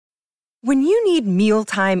When you need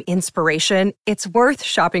mealtime inspiration, it's worth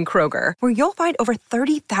shopping Kroger, where you'll find over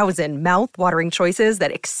 30,000 mouth-watering choices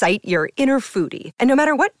that excite your inner foodie. And no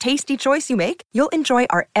matter what tasty choice you make, you'll enjoy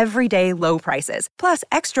our everyday low prices, plus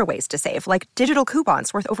extra ways to save, like digital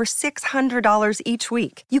coupons worth over $600 each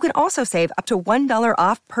week. You can also save up to $1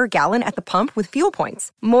 off per gallon at the pump with fuel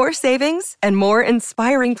points. More savings and more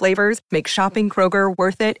inspiring flavors make shopping Kroger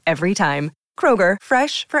worth it every time. Kroger,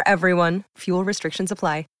 fresh for everyone. Fuel restrictions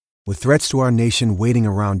apply. With threats to our nation waiting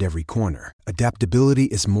around every corner, adaptability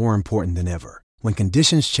is more important than ever. When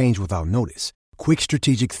conditions change without notice, quick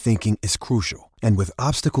strategic thinking is crucial. And with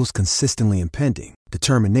obstacles consistently impending,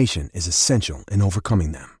 determination is essential in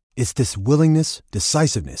overcoming them. It's this willingness,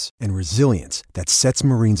 decisiveness, and resilience that sets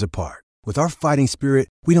Marines apart. With our fighting spirit,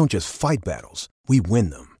 we don't just fight battles, we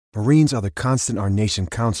win them. Marines are the constant our nation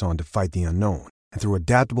counts on to fight the unknown. And through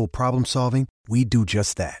adaptable problem solving, we do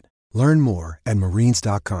just that. Learn more at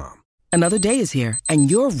marines.com. Another day is here, and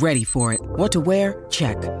you're ready for it. What to wear?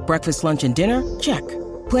 Check. Breakfast, lunch, and dinner? Check.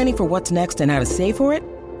 Planning for what's next and how to save for it?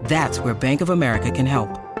 That's where Bank of America can help.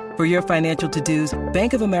 For your financial to-dos,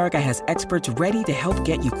 Bank of America has experts ready to help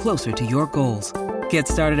get you closer to your goals. Get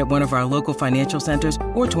started at one of our local financial centers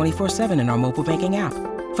or 24/7 in our mobile banking app.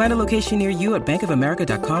 Find a location near you at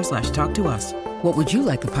bankofamerica.com/talktous. What would you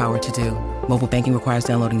like the power to do? Mobile banking requires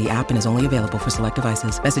downloading the app and is only available for select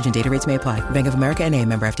devices. Message and data rates may apply. Bank of America N.A.,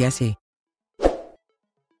 member FDIC.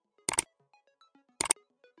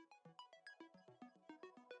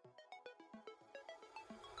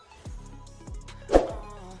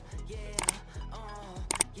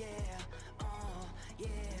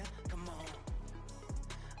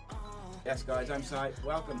 Yes, guys, I'm Si.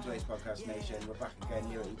 Welcome to Ace Podcast Nation. We're back again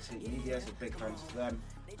here at ET Media, so big thanks to them.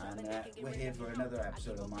 And we're here for another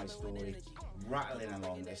episode of My Story, rattling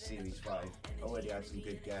along this Series 5. Already had some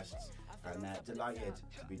good guests, and delighted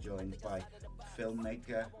to be joined by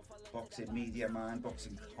filmmaker, boxing media man,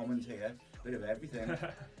 boxing commentator, bit of everything.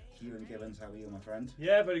 Ciaran Gibbons, how are you, my friend?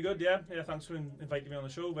 Yeah, very good, yeah. Thanks for inviting me on the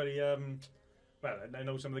show. Very, well, I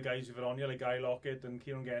know some of the guys you've had on here, like Guy Lockett and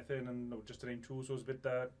Ciaran Gibbons, and just to name two, so it's a bit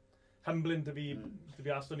humbling to be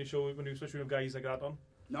asked on your show, when you, especially with guys like that on.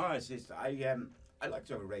 No, it's just, I like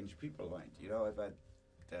to have a range of people, right? You know, I've had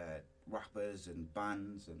rappers and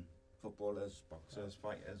bands and footballers, boxers,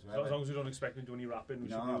 fighters, whatever. As long as we don't expect me to do any rapping, we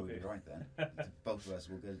should be okay. Right then. Both of us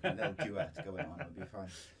will get a little duet going on, it'll be fine.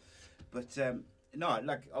 But no,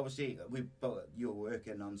 like obviously you were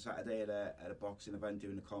working on Saturday at a boxing event,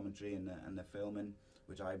 doing the commentary and the filming,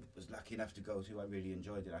 which I was lucky enough to go to. I really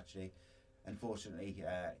enjoyed it actually. Unfortunately,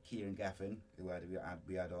 Ciaran Gibbons, who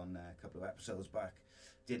we had on a couple of episodes back,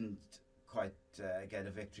 didn't quite get a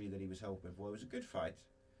victory that he was hoping for. It was a good fight,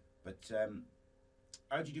 but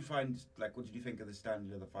how did you find, like, what did you think of the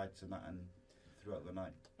standard of the fights and that, and throughout the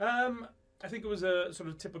night? I think it was a sort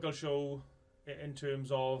of typical show in terms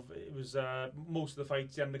of it was most of the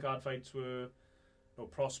fights, the undercard fights were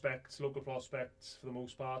prospects, local prospects for the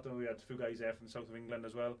most part, and we had a few guys there from the south of England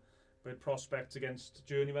as well. We had prospects against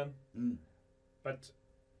journeymen, but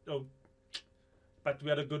we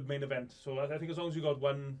had a good main event. So I think as long as you got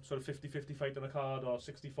one sort of 50-50 fight on a card or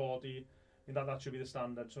 60-40, that should be the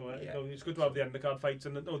standard. So it's good to have the undercard fights,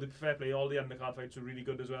 and the fair play, all the undercard fights were really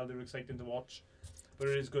good as well. They were exciting to watch, but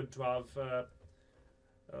it is good to have a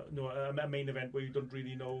main event where you don't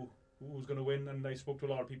really know who's going to win. And I spoke to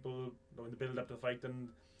a lot of people in the build up to the fight, and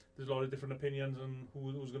there's a lot of different opinions on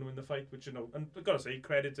who's going to win the fight, which, and I've got to say,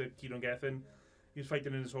 credit to Ciaran Gibbons. He was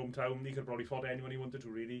fighting in his hometown. He could have probably fought anyone he wanted to,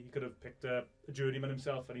 really. He could have picked a journeyman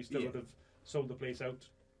himself, and he still would have sold the place out.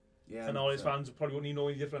 Yeah, and all his fans probably wouldn't know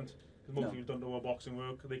any different, because most people don't know how boxing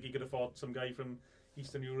work. Like, he could have fought some guy from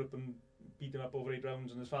Eastern Europe and beat him up over 8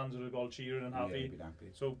 rounds, and his fans would have all cheering and happy.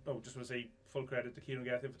 So, just want to say full credit to Ciaran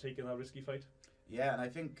Gibbons for taking that risky fight. Yeah, and I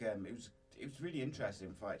think it was a really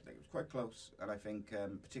interesting fight. Like, it was quite close, and I think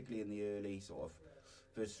particularly in the early sort of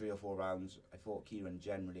first 3 or 4 rounds, I thought Ciaran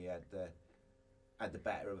generally had the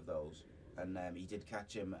better of those, and he did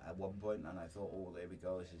catch him at one point, and I thought, oh, there we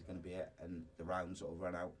go, this is going to be it, and the round sort of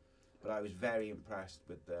ran out. But I was very impressed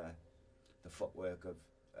with the footwork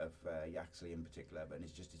of Yaxley in particular, but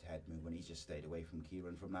it's just his head movement. He just stayed away from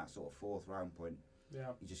Ciaran from that sort of 4th round point.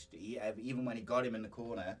 Yeah, he even when he got him in the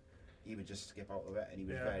corner, he would just skip out of it, and he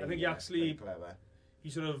was very. I think Yaxley, clever.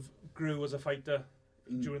 He sort of grew as a fighter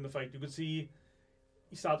during the fight. You could see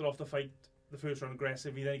he started off the fight, the first round,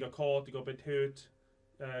 aggressive. Then he got caught. He got a bit hurt.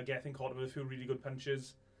 Getting caught with a few really good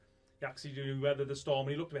punches. He actually weathered the storm,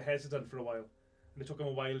 and he looked a bit hesitant for a while. And it took him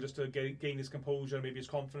a while just to gain his composure, maybe his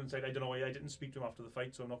confidence. I don't know. I didn't speak to him after the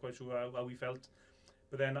fight, so I'm not quite sure how he felt.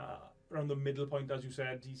 But then around the middle point, as you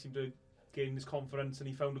said, he seemed to gaining his confidence, and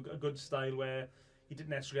he found a good style where he didn't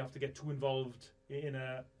necessarily have to get too involved in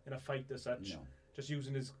a fight as such. No. Just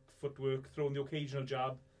using his footwork, throwing the occasional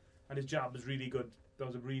jab, and his jab was really good. That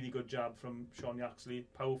was a really good jab from Sean Yaxley,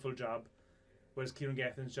 powerful jab. Whereas Ciaran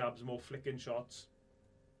Gethin's jabs are more flicking shots.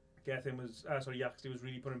 Yaxley was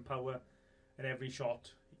really putting power in every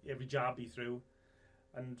shot, every jab he threw,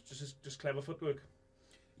 and just clever footwork.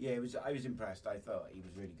 Yeah, I was impressed. I thought he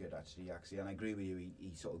was really good, actually, Yaxley, and I agree with you.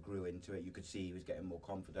 He sort of grew into it. You could see he was getting more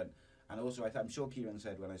confident. And also, I'm sure Ciaran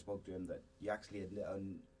said when I spoke to him that Yaxley had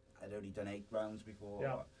only done 8 rounds before.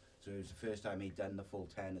 Yeah. So it was the first time he'd done the full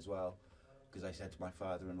 10 as well. Because I said to my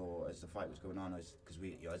father-in-law as the fight was going on, as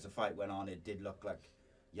the fight went on, it did look like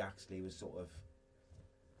Yaxley was sort of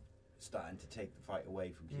starting to take the fight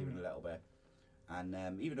away from Ciaran a little bit. And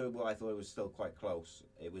even though I thought it was still quite close,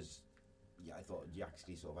 I thought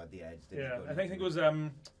Yaxley sort of had the edge. I think it was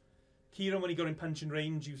Ciaran, when he got in punching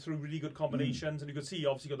range, he threw really good combinations, and you could see he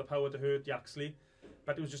obviously got the power to hurt Yaxley,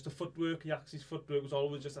 but it was just the footwork. Yaxley's footwork was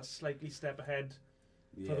always just a slightly step ahead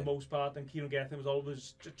for the most part, and Ciaran Gethin was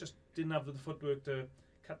always just didn't have the footwork to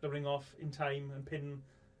cut the ring off in time and pin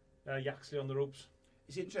Yaxley on the ropes.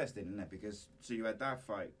 It's interesting, isn't it? Because so you had that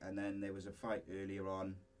fight, and then there was a fight earlier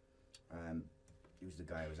on. He was the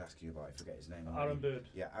guy I was asking you about. I forget his name. Aaron Bird.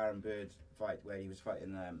 Yeah, Aaron Bird fight where he was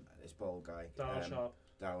fighting this bald guy.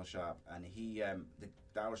 Darryl Sharp, and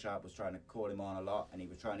Darryl Sharp was trying to call him on a lot, and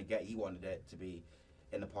he wanted it to be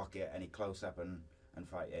in the pocket, any close up and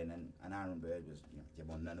fight in, and Aaron Bird was, didn't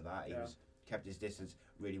want none of that. He kept his distance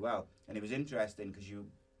really well, and it was interesting because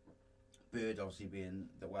Bird obviously being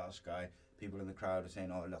the Welsh guy, people in the crowd are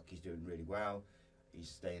saying, "Oh, look, he's doing really well. He's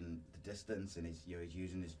staying the distance, and he's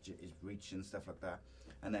using his reach and stuff like that."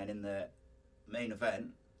 And then in the main event,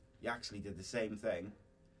 he actually did the same thing,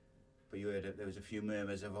 but you heard there was a few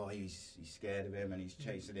murmurs of, "Oh, he's scared of him, and he's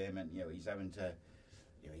chasing him, and he's having to,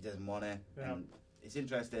 he doesn't want it." Yeah. And it's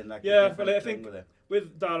interesting, like I think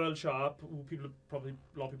with Darryl Sharp, who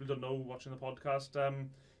a lot of people don't know watching the podcast,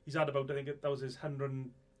 he's had about, I think that was his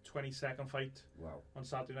 122nd fight. Wow. On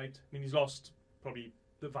Saturday night. I mean, he's lost probably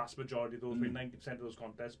the vast majority of those, 90% of those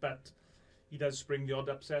contests, but he does spring the odd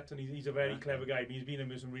upset, and he's a very clever guy. I mean, he's been in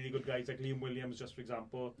with some really good guys like Liam Williams, just for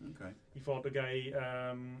example. Okay. He fought a guy,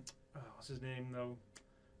 what's his name now?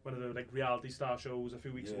 One of the reality star shows a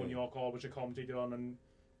few weeks ago in New York Hall, which I commentated on, and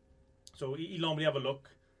so he normally have a look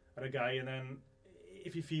at a guy, and then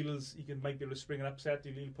if he feels he might be able to spring an upset,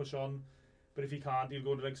 he'll push on, but if he can't, he'll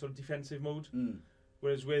go into sort of defensive mode.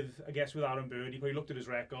 Whereas with Aaron Bird, he probably looked at his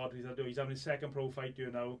record. He's having his second pro fight here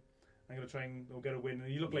now. I'm going to try and get a win.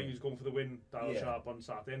 And he looked like he was going for the win, Darryl Sharp, on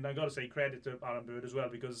Saturday. And I've got to say credit to Aaron Bird as well,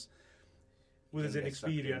 because with his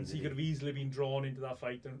inexperience, he could have easily been drawn into that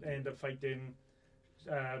fight and end up fighting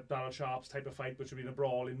Darryl Sharp's type of fight, which would be a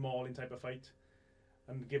brawling, mauling type of fight,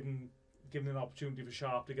 and given an opportunity for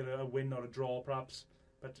Sharp to get a win or a draw, perhaps.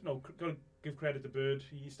 But got to give credit to Bird.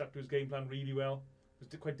 He stuck to his game plan really well.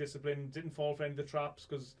 Was quite disciplined, didn't fall for any of the traps,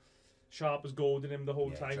 because Sharp was goading him the whole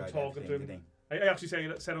time, talking to him. I actually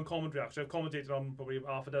said on commentary, I've commentated on probably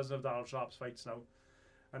half a dozen of Darryl Sharp's fights now,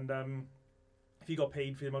 and if he got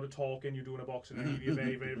paid for the amount of talking you do in a boxing ring, he'd be a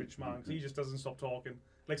very, very rich man, because he just doesn't stop talking.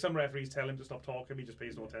 Like some referees tell him to stop talking, he just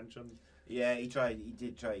pays no attention. Yeah, he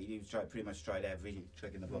pretty much tried every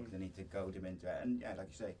trick in the book, didn't he, to goad him into it. And like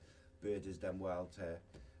you say, Bird has done well to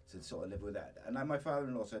sort of live with that. And my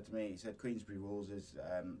father-in-law said to me, he said Queensberry rules is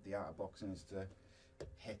the art of boxing is to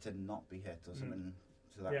hit and not be hit, or something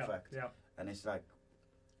to that effect. Yeah. And it's like,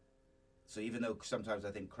 so even though sometimes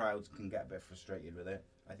I think crowds can get a bit frustrated with it,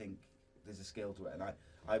 I think there's a skill to it. And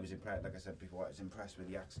I was impressed, like I said before, I was impressed with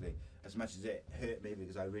Yaxley, as much as it hurt me,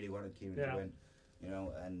 because I really wanted Ciaran to win,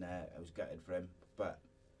 and I was gutted for him. But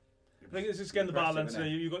I think it's just getting the balance.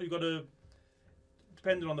 You got to,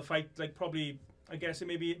 depending on the fight, like probably, I guess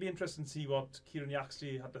it'd be interesting to see what Ciaran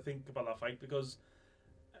Yaxley had to think about that fight, because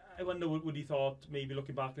I wonder would he thought, maybe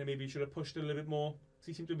looking back, maybe he should have pushed it a little bit more.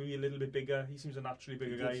 He seemed to be a little bit bigger. He seems a naturally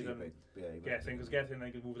bigger guy than Gethin, because Gethin, I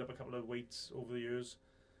think, moved up a couple of weights over the years.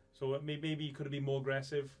 So maybe he could have been more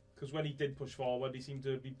aggressive, because when he did push forward, he seemed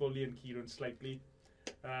to be bullying Ciaran slightly.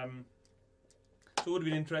 So it would have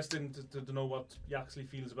been interesting to know what Yaxley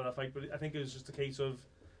feels about that fight. But I think it was just a case of,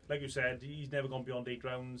 like you said, he's never gone beyond 8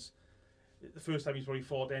 rounds. The first time he's probably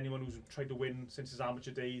fought anyone who's tried to win since his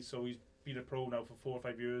amateur days, so he's been a pro now for 4 or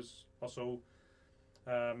 5 years or so.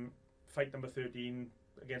 Fight number 13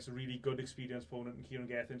 against a really good experienced opponent in Ciaran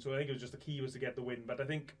Gethin, so I think it was just the key was to get the win. But I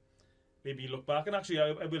think maybe you look back, and actually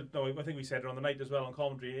I think we said it on the night as well on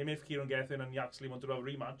commentary, if Ciaran Gethin and Yaxley wanted to have a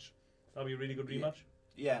rematch, that would be a really good rematch.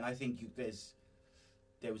 Yeah, and I think there's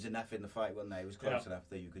there was enough in the fight, wasn't there? It was close enough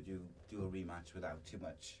that you could do a rematch without too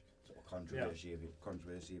much sort of controversy,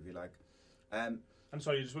 if you like. I'm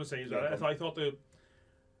sorry, I just want to say, I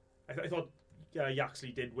thought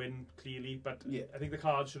Yaxley did win clearly, but I think the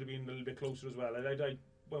cards should have been a little bit closer as well.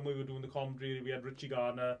 When we were doing the commentary, we had Richie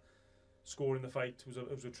Gardner scoring the fight, who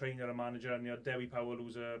was a trainer and manager, and you had Dewi Powell, who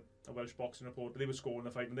was a Welsh boxing reporter. They were scoring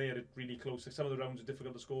the fight, and they had it really close. Like, some of the rounds were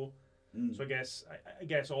difficult to score. So I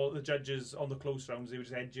guess all the judges on the close rounds, they were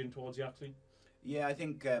just edging towards Yaxley. Yeah, I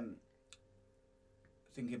think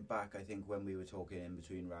thinking back, I think when we were talking in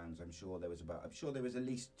between rounds, I'm sure there was at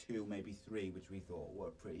least 2, maybe 3, which we thought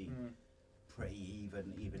were pretty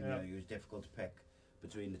even. You know, it was difficult to pick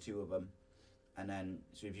between the two of them, and then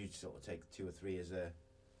so if you sort of take 2 or 3 as a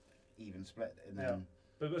even split, and then.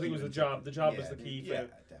 But I think it was the jab. The jab was the key for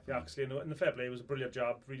Yaxley, and the fair play was a brilliant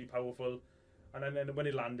jab, really powerful, and then when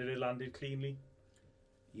it landed cleanly.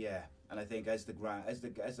 Yeah, and I think as the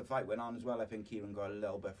fight went on as well, I think Ciaran got a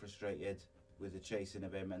little bit frustrated with the chasing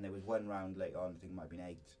of him, and there was one round later on, I think it might have been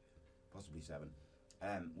 8, possibly 7,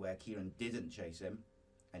 where Ciaran didn't chase him,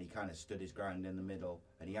 and he kind of stood his ground in the middle,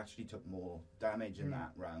 and he actually took more damage in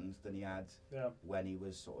that round than he had when he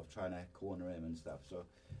was sort of trying to corner him and stuff. So,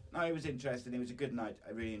 no, it was interesting. It was a good night.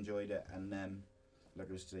 I really enjoyed it, and like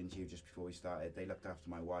I was saying to you just before we started, they looked after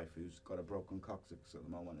my wife, who's got a broken coccyx at the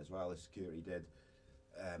moment as well, as security did.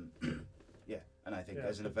 And I think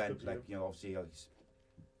as an event, like, you know, obviously it's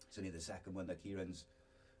only the second one that Ciaran's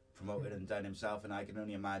promoted and done himself, and I can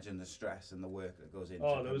only imagine the stress and the work that goes into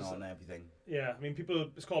putting on everything. Yeah, I mean,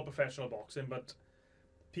 it's called professional boxing, but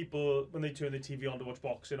people, when they turn the TV on to watch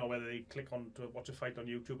boxing, or whether they click on to watch a fight on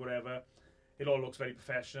YouTube or whatever, it all looks very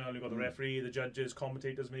professional. You've got the referee, the judges,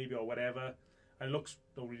 commentators maybe, or whatever, and it looks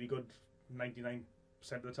really good 99%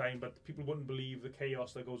 of the time, but people wouldn't believe the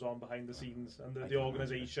chaos that goes on behind the scenes, and the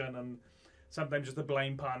organisation, and sometimes just the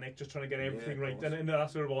blind panic, just trying to get everything right. And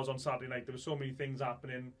that's where it was on Saturday night. There were so many things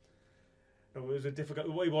happening. It was a difficult.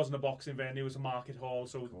 Well, it wasn't a boxing venue; it was a market hall.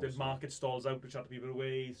 So the market stalls out, which had to be put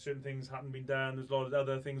away. Certain things hadn't been done. There's a lot of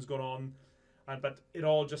other things going on, but it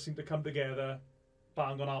all just seemed to come together.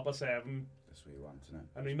 Bang on 7:30. That's what you want, isn't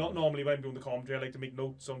it? I mean, not normally when I'm doing the commentary, I like to make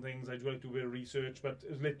notes on things. I do like to do a bit of research, but it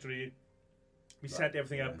was literally we set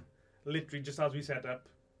everything up. Literally, just as we set up,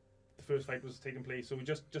 the first fight was taking place. So we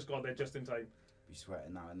just got there just in time. Be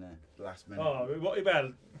sweating now in the last minute. Oh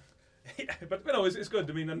well. But you know, it's good.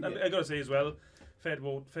 I mean, and I got to say as well, fair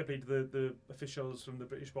play to the officials from the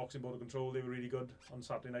British Boxing Board of Control. They were really good on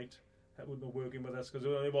Saturday night, working with us, because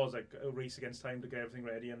it was like a race against time to get everything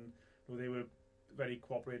ready, and they were very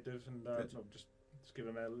cooperative, and just give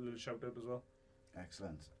them a little shout out as well.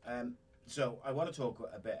 Excellent. So I want to talk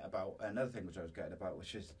a bit about another thing which I was getting about,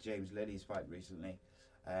 which is James Lilly's fight recently.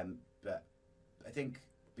 But I think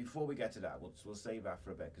before we get to that, we'll save that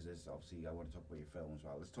for a bit, because obviously I want to talk about your film as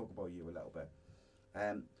well. Let's talk about you a little bit.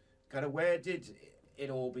 Kind of where did it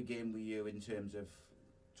all begin with you in terms of,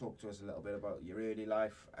 talk to us a little bit about your early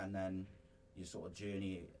life and then your sort of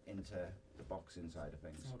journey into the boxing side of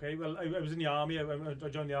things. Okay, well, I was in the army. I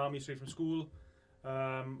joined the army straight from school.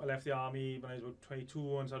 I left the army when I was about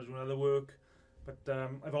 22 and started doing other work. But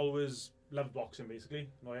I've always loved boxing, basically.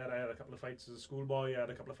 I had a couple of fights as a schoolboy. I had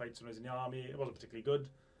a couple of fights when I was in the army. It wasn't particularly good,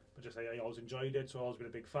 but just I always enjoyed it, so I've always been a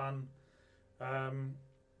big fan.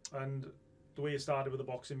 And the way it started with the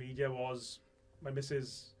boxing media was my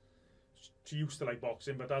missus, she used to like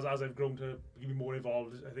boxing, but as I've grown to be more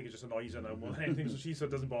involved, I think it just annoys her now more than anything, so she sort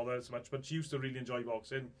of doesn't bother as much, but she used to really enjoy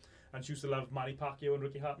boxing, and she used to love Manny Pacquiao and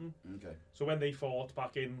Ricky Hatton. Okay. So when they fought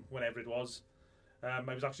back in whenever it was, I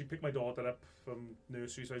was actually picked my daughter up from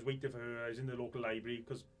nursery, so I was waiting for her. I was in the local library,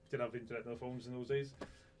 because we didn't have internet or phones in those days,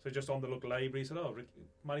 so just on the local library, said,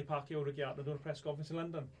 Manny Pacquiao, Ricky Hatton are doing a press conference in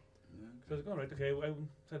London. Yeah, okay. So I was like, right, okay, well,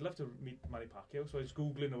 I'd love to meet Manny Pacquiao, so I was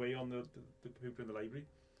Googling away on the computer in the library,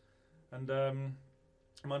 and I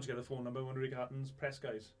managed to get the phone number of one of Ricky Hatton's press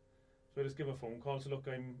guys. So I just give a phone call, said, look,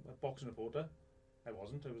 I'm a boxing reporter. I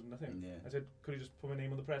was nothing. Yeah. I said, could you just put my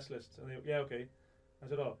name on the press list? And they, yeah, okay. I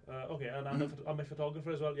said, okay, and I'm a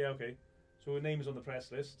photographer as well. Yeah, okay. So her name is on the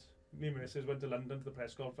press list. Me and my missus went to London for the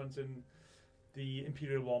press conference in the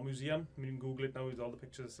Imperial War Museum. I mean, you can Google it now, with all the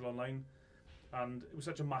pictures still online. And it was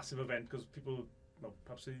such a massive event, because people,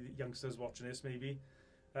 perhaps the youngsters watching this maybe,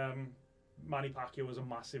 Manny Pacquiao was a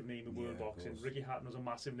massive name in world boxing. Ricky Hatton was a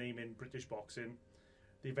massive name in British boxing.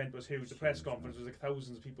 The event was huge. The press conference was like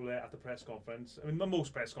thousands of people there at the press conference. I mean,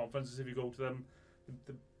 most press conferences, if you go to them,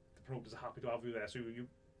 the promoters are happy to have you there. So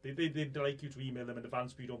they'd like you to email them in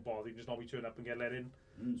advance, but you don't bother. You just normally turn up and get let in.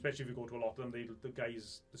 Especially if you go to a lot of them,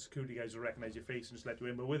 the security guys will recognise your face and just let you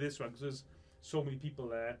in. But with this one, because there's so many people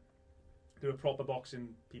there, there were proper boxing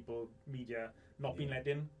people, media, not being let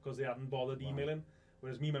in because they hadn't bothered emailing.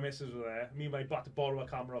 Whereas me and my missus were there. Me and my had to borrow a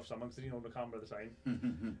camera off someone because they didn't own a camera at the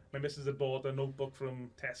time. My missus had bought a notebook from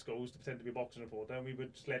Tesco's to pretend to be a boxing reporter, and we were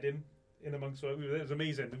just let in amongst. We were there. It was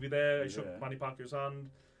amazing. We'd be there. I shook Manny Pacquiao's hand,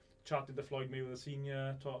 chatted to Floyd Mayweather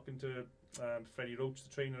Senior, talking to Freddie Roach, the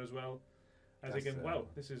trainer, as well. I was thinking, wow,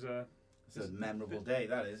 this is a memorable day,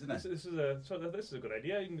 that is, isn't it? This is a good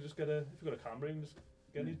idea. You can just if you've got a camera, you can just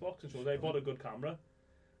get these boxing shows. I bought a good camera,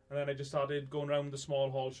 and then I just started going around the small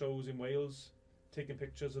hall shows in Wales, taking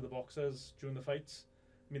pictures of the boxers during the fights.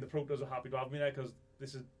 I mean, the promoters were happy to have me there because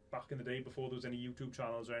this is back in the day before there was any YouTube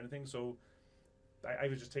channels or anything. So I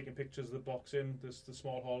was just taking pictures of the boxing, the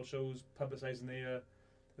small hall shows, publicising the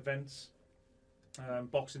events.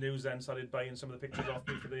 Boxing News then started buying some of the pictures off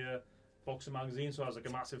me for the boxing magazine. So it was like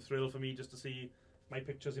a massive thrill for me just to see my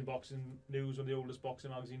pictures in Boxing News, one of the oldest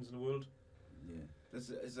boxing magazines in the world. Yeah,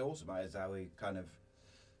 it's awesome is how we kind of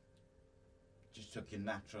just took your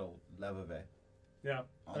natural love of it. Yeah.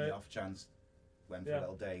 On the off chance, went for a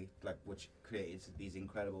little day, which created these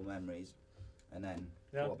incredible memories, and then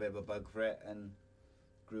got a bit of a bug for it and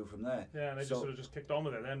grew from there. Yeah, and I just sort of just kicked on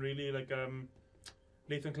with it. Then really,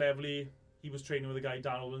 Nathan Cleverly, he was training with a guy,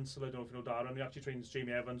 Dan Owens. So I don't know if you know Darren. He actually trains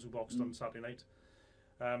Jamie Evans, who boxed on Saturday night.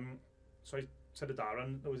 So I said to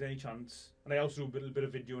Darren, there was any chance, and I also do a little bit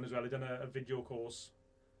of videoing as well. I done a video course,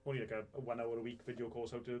 only like a 1 hour a week video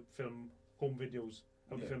course, how to film home videos.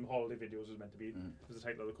 How to film holiday videos was meant to be. Was the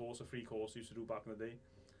title of the course, a free course I used to do back in the day.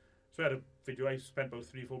 So I had a video. I spent about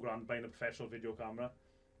 $3-4 grand buying a professional video camera,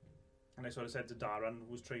 and I sort of said to Darren,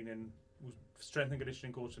 who was strength and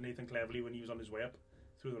conditioning coach for Nathan Cleverly when he was on his way up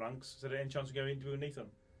through the ranks, I said, any chance of getting interview with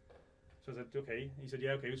Nathan? So I said, okay. He said,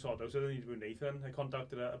 yeah, okay, we sorted out. So I interviewed Nathan. I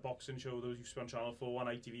contacted a boxing show that was used to be on Channel 4 on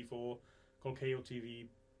ITV4 called KOTV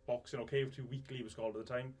Boxing, or KOTV Weekly it was called at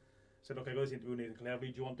the time. Said, okay, I got this interview with Nathan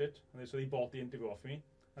Cleverly, do you want it? And so they bought the interview off me.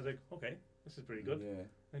 I was like, okay, this is pretty good. Yeah.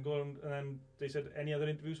 And then they said, any other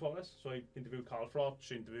interviews, Wallace? So I interviewed Carl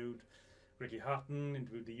Froch, interviewed Ricky Hatton,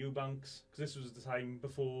 interviewed the Eubanks, because this was the time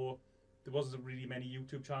before there wasn't really many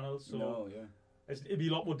YouTube channels. So it'd be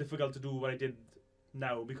a lot more difficult to do what I did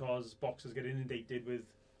now because boxers get inundated with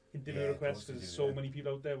interview requests because there's so many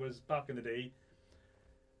people out there, whereas back in the day,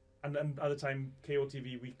 and at the time,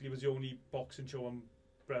 KOTV Weekly was the only boxing show on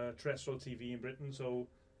terrestrial TV in Britain, so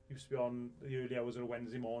used to be on the early hours of a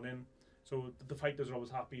Wednesday morning. So the fighters are always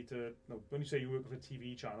happy to. When you say you work with a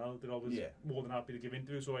TV channel, they're always more than happy to give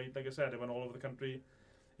interviews. So like I said, I went all over the country,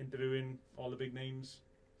 interviewing all the big names.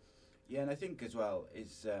 Yeah, and I think as well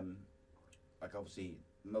is obviously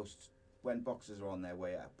when boxers are on their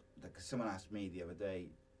way up. Because someone asked me the other day,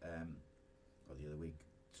 or the other week,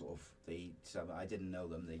 I didn't know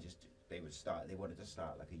them. They wanted to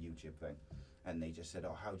start like a YouTube thing. And they just said,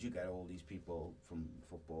 how do you get all these people from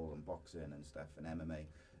football and boxing and stuff and MMA?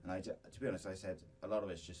 And to be honest, I said, a lot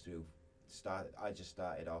of it's just I just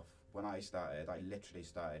started off, when I started, I literally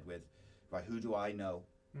started with, right, who do I know?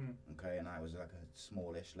 Okay, and I was like a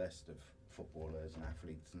smallish list of footballers and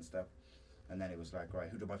athletes and stuff. And then it was like, right,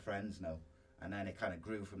 who do my friends know? And then it kind of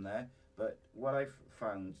grew from there. But what I've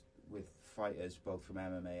found with fighters, both from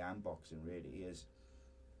MMA and boxing, really, is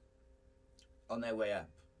on their way up,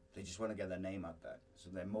 they just want to get their name out there. So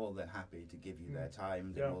they're more than happy to give you their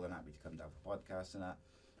time. They're more than happy to come down for podcasts and that.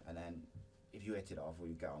 And then if you hit it off or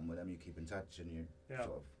you get on with them, you keep in touch and you sort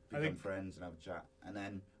of become friends and have a chat. And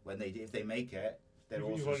then if they make it, they're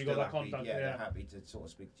also still happy. They're happy to sort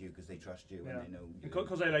of speak to you because they trust you and they know you.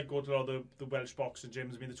 Because I go to all the Welsh boxing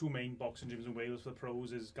gyms. I mean, the two main boxing gyms in Wales for the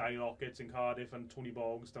pros is Guy Lockett's in Cardiff and Tony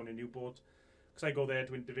Boggs down in Newport. Because I go there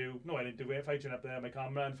to interview. No, I interview if I turn up there my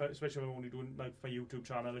camera, and especially if I'm only doing like my YouTube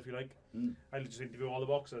channel, if you like. I'll just interview all the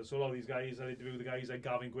boxers. So a lot of these guys, I interview the guys like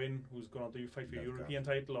Gavin Gwynn, who's gone on to fight for a European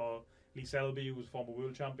title, or Lee Selby, who's former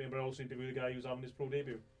world champion, but I also interview the guy who's having his pro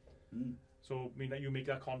debut. So I mean that you make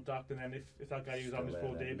that contact, and then if that guy who's having his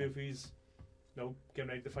pro debut, if he's getting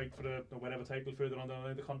ready to fight for the whatever title further on down the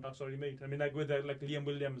line, the contact's already made. I mean, like with like Liam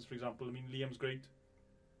Williams, for example. I mean, Liam's great.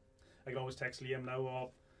 I can always text Liam now or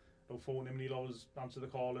phone him, and he'll always answer the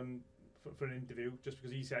call and for an interview, just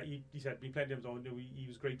because he said me plenty of times he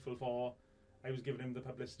was grateful for I was giving him the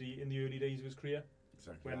publicity in the early days of his career.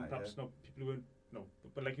 Exactly. When perhaps people weren't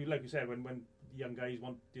but like you said, when young guys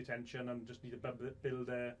want the attention and just need to build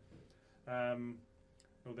their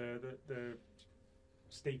the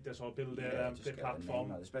status or build their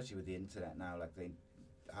platform, especially with the internet now. Like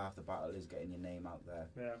half the battle is getting your name out there.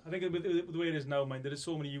 Yeah, I think with the way it is now, there is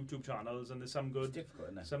so many YouTube channels, and there's some good, it's difficult,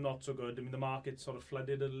 isn't it? Some not so good. I mean, the market's sort of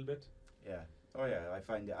flooded a little bit. Yeah. Oh yeah, I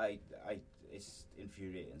find it. It's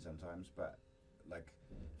infuriating sometimes, but like,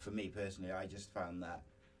 for me personally, I just found that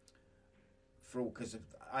because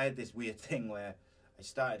I had this weird thing where I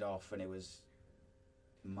started off and it was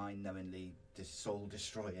mind-numbingly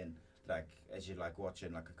soul-destroying, like as you're like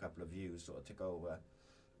watching like a couple of views sort of tick over,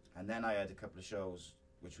 and then I had a couple of shows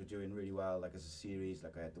which were doing really well, like as a series.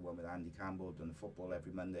 Like I had the one with Andy Campbell doing the football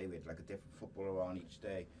every Monday. We had like a different footballer on each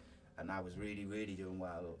day, and I was really doing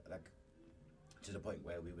well, like to the point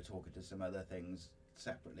where we were talking to some other things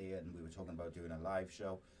separately, and we were talking about doing a live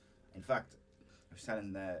show. In fact, I was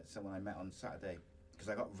telling someone I met on Saturday, because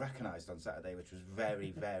I got recognised on Saturday, which was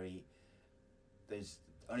very there's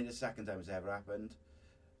only the second time it's ever happened.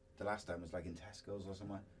 The last time was like in Tesco's or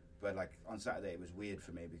somewhere. But like on Saturday it was weird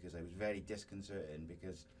for me because I was very disconcerting,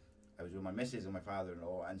 because I was with my missus and my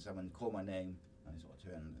father-in-law, and someone called my name, and I sort of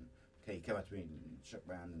turned and he came up to me and shook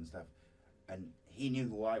my hand and stuff, and he knew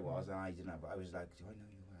who I was and I didn't have. I was like, do I know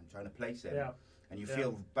you? I'm trying to place him, and you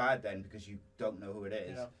feel bad then because you don't know who it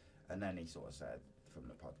is. And then he sort of said from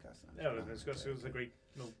the podcast. It was a great,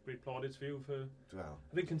 great plaudits for you for. Well,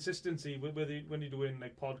 I think consistency when you're doing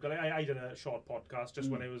like podcast. I did a short podcast just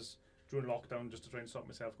when I was during lockdown, just to try and stop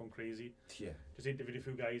myself going crazy. Yeah. Just interviewed a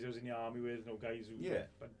few guys I was in the army with, guys who had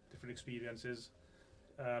different experiences.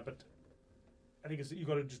 But I think you've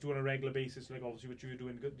got to just do it on a regular basis. Like obviously what you're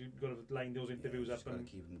doing, you've got to line those interviews up and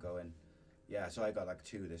keep them going. Yeah, so I got like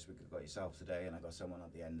 2 this week. I got yourself today, and I got someone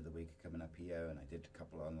at the end of the week coming up here, and I did a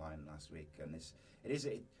couple online last week. And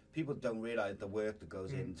people don't realise the work that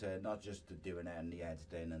goes into not just the doing it and the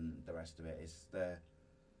editing and the rest of it. It's the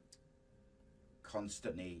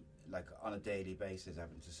constantly, like on a daily basis,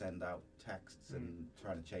 having to send out texts and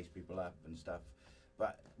trying to chase people up and stuff.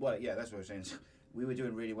 But that's what I was saying. We were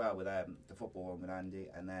doing really well with the football one with Andy,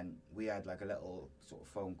 and then we had like a little sort of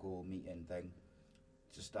phone call meeting thing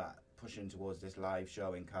to start pushing towards this live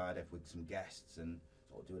show in Cardiff with some guests and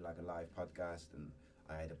sort of do like a live podcast. And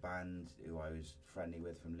I had a band who I was friendly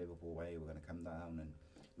with from Liverpool way who were going to come down, and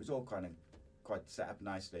it was all kind of quite set up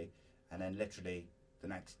nicely. And then literally the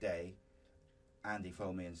next day, Andy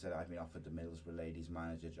phoned me and said I've been offered the Middlesbrough ladies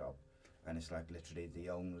manager job, and it's like literally the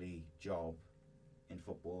only job in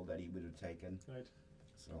football that he would have taken. Right.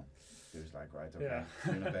 So it was like, right,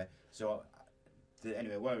 okay. So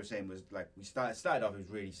anyway, what I was saying was, like, we started off, it was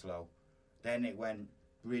really slow, then it went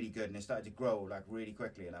really good, and it started to grow like really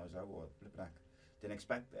quickly, and I was like, whoa, flip back, didn't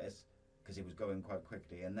expect this, because it was going quite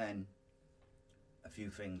quickly. And then a few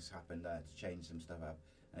things happened to change some stuff up,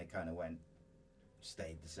 and it kind of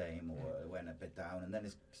stayed the same, or it went a bit down, and then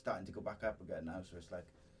it's starting to go back up again now. So it's like,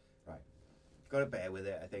 right, got to bear with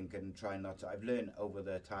it, I think, and try not to. I've learned over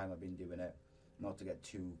the time I've been doing it not to get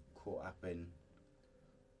too caught up in.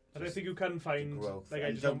 But I think you can find growth. Like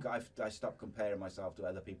I stopped comparing myself to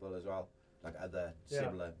other people as well, like other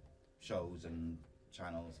similar shows and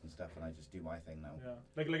channels and stuff, and I just do my thing now.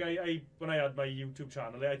 Yeah, like I when I had my YouTube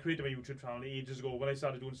channel, I created my YouTube channel ages ago when I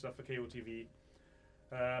started doing stuff for KOTV.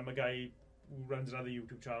 A guy who runs another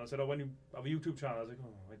YouTube channel said, "Oh, when you have a YouTube channel," I was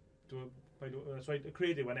like, "Oh, so I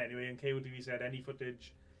created one anyway." And KOTV said, "Any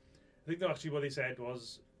footage." I think that actually what they said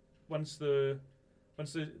was, once the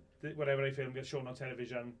whatever I film gets shown on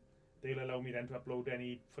television, they'll allow me then to upload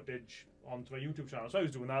any footage onto my YouTube channel. So I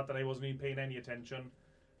was doing that, and I wasn't even paying any attention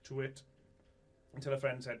to it until a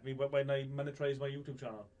friend said to me, "Why don't I monetize my YouTube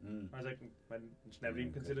channel?" I was like, I just never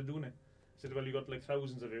even considered doing it. I said, "Well, you got like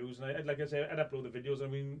thousands of views," and I'd upload the videos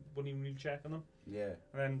and we wouldn't even really check on them. Yeah.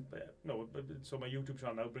 And then so my YouTube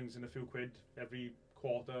channel now brings in a few quid every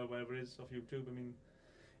quarter, whatever it is, off YouTube. I mean,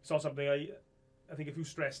 it's not something I think if you're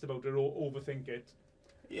stressed about it or overthink it,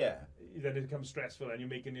 then it becomes stressful, and you're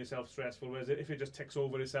making yourself stressful. Whereas if it just ticks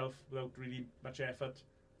over itself without really much effort,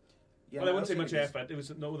 I wouldn't say much effort. It was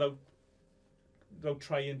without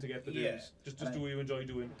trying to get the views. Just do what you enjoy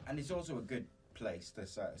doing. And it's also a good place to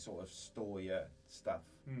sort of store your stuff,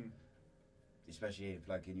 especially if,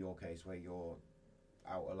 like in your case, where you're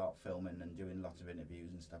out a lot filming and doing lots of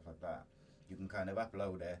interviews and stuff like that. You can kind of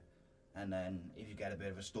upload it. And then if you get a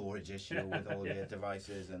bit of a storage issue with all your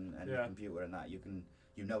devices and your computer and that,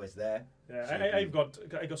 you know it's there. Yeah,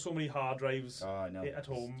 so I got so many hard drives at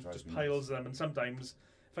home, just piles of them. And sometimes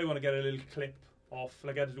if I want to get a little clip off,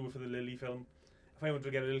 like I had to do it for the Lily film, if I want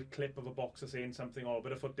to get a little clip of a boxer saying something or a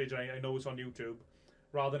bit of footage, I know it's on YouTube,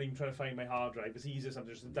 rather than even trying to find my hard drive, it's easier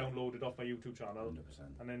sometimes just to download it off my YouTube channel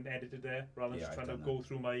 100%. And then edit it there, rather than just trying to go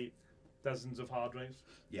through my dozens of hard drives.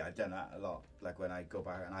 Yeah, I've done that a lot. Like when I go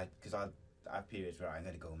back and because I have periods where I'm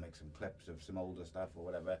going to go and make some clips of some older stuff or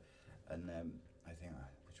whatever, and I think,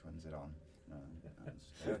 which one's it on?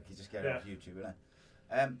 You just get it off YouTube,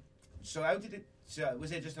 innit? So how did it? So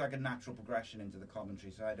was it just like a natural progression into the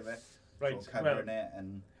commentary side of it? Right, sort of covering it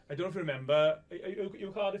and. I don't know if you remember. You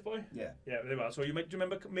a Cardiff boy? Yeah. Yeah, they were. So do you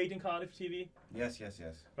remember Made in Cardiff TV? Yes.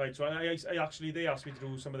 Right. So I actually they asked me to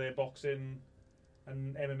do some of their boxing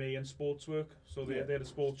and MMA and sports work. So they had a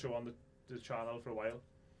sports show on the channel for a while.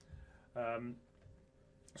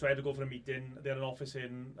 So I had to go for a meeting. They had an office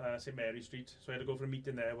in St Mary Street. So I had to go for a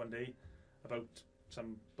meeting there one day about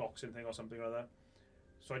some boxing thing or something or other.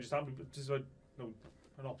 So I just happened, just like,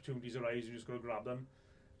 an opportunities arise, you just got to grab them.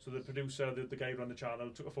 So the producer, the guy who ran the channel,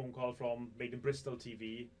 took a phone call from Made in Bristol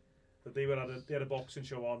TV that they had a boxing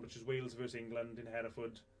show on, which is Wales versus England in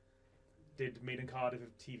Hereford. Did Made in Cardiff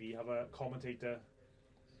TV have a commentator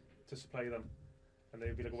to supply them, and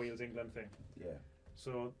they'd be like a Wales England thing. Yeah.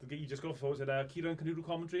 So he just got a phone and said, Ciaran, can you do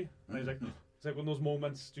commentary? And I was like, it's like one of those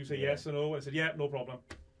moments, do you say yes or no? I said, yeah, no problem.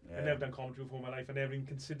 Yeah. I've never done commentary before in my life. I never even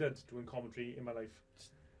considered doing commentary in my life.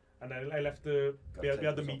 And I left we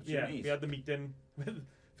had the meeting,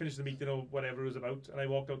 finished the meeting or whatever it was about, and I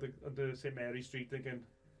walked out onto St Mary Street thinking,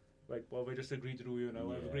 like, well, we just agreed to do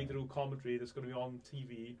I've agreed to do commentary that's going to be on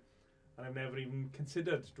TV, and I've never even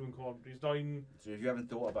considered doing commentary. It's not even... So if you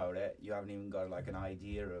haven't thought about it, you haven't even got like an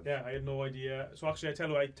idea of... Yeah, I had no idea. So actually,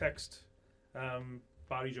 I text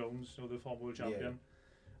Barry Jones, the former world champion,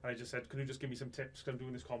 and I just said, can you just give me some tips, because I'm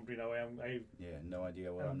doing this commentary now. No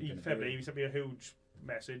idea what I'm going to do. February, he sent me a huge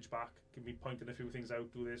message back, give me pointing a few things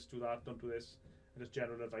out, do this, do that, don't do this, and just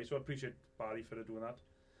general advice. So I appreciate Barry for doing that.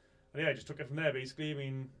 And I just took it from there basically. I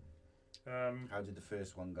mean, how did the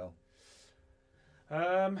first one go?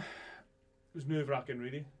 It was nerve-wracking,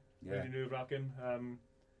 really. Yeah. Really nerve-wracking.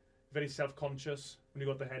 Very self-conscious when you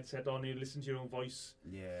got the headset on. You listen to your own voice.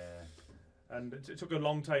 Yeah. And it took a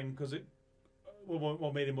long time because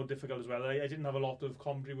what made it more difficult as well. I didn't have a lot of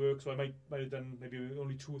commentary work, so I might have done maybe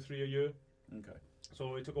only 2 or 3 a year. Okay.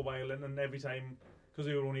 So it took a while, and every time, because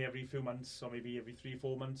they were only every few months, or maybe every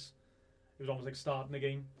 3-4 months, it was almost like starting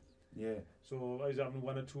again. Yeah. So I was having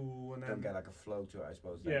 1 or 2, and then don't get like a flow to it, I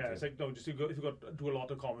suppose. Yeah, it's like if you got do a lot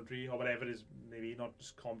of commentary or whatever it is, maybe not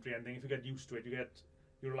just commentary, anything. If you get used to it,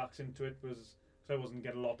 you relax into it. Because I wasn't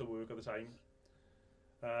getting a lot of work at the time.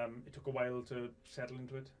 It took a while to settle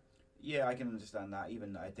into it. Yeah, I can understand that.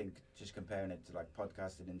 Even I think just comparing it to like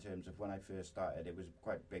podcasting in terms of when I first started, it was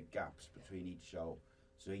quite big gaps between each show.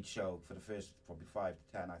 So each show for the first probably 5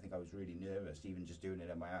 to 10, I think I was really nervous, even just doing it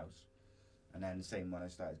in my house. And then the same when I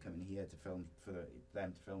started coming here to film for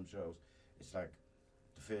them to film shows. It's like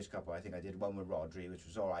the first couple, I think I did one with Rodri, which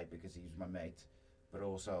was all right because he was my mate, but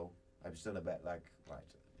also I was still a bit like, right,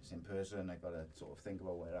 it's in person. I got to sort of think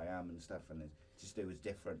about where I am and stuff, and it was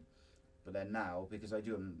different. But then now, because I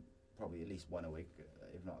do them probably at least 1 a week,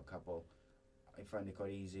 if not a couple, I find it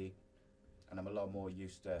quite easy, and I'm a lot more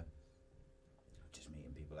used to just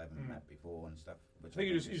meeting people I haven't met before and stuff. Which I think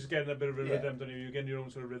you're just getting a bit of a rhythm, don't you? You're getting your own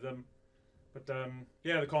sort of rhythm. But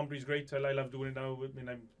the commentary's great. I love doing it now. I mean,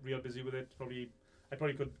 I'm real busy with it. I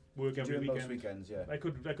probably could work every weekend. Most weekends, yeah. I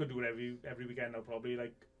could do it every weekend now. Probably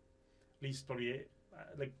like at least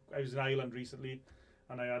like I was in Ireland recently,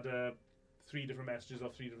 and I had 3 different messages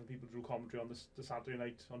of 3 different people to do commentary on the Saturday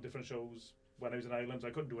night on different shows when I was in Ireland. So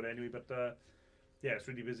I couldn't do it anyway. But it's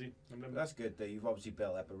really busy. That's good that you've obviously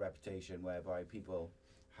built up a reputation whereby people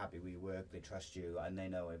happy with your work, they trust you, and they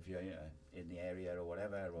know if you're in the area or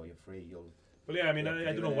whatever, or you're free, you'll... Well, yeah, I mean, I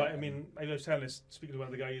don't know why. I mean, I was speaking to one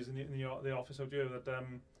of the guys in the office out here that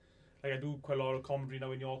like I do quite a lot of commentary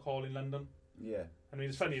now in York Hall in London. Yeah. I mean,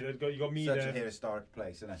 it's funny that you got me such there. Such a historic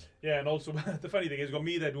place, isn't it? Yeah, and also the funny thing is, you got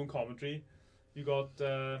me there doing commentary. You got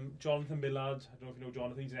Jonathan Millard. I don't know if you know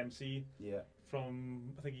Jonathan. He's an MC. Yeah.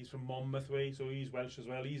 I think he's from Monmouth way, so he's Welsh as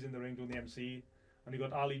well. He's in the ring doing the MC. And you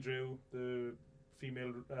got Ali Drew, the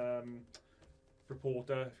female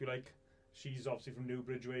reporter, if you like. She's obviously from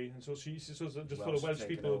Newbridge way, and so she's just full of Welsh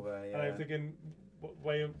people. Over, yeah. And I'm thinking,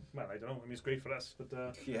 why? Well, I don't know. I mean, it's great for us,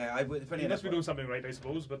 but yeah, funny enough, must be doing something right, I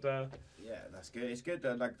suppose. But yeah, that's good. It's good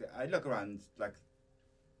that like I look around like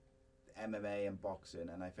MMA and boxing,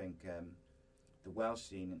 and I think the Welsh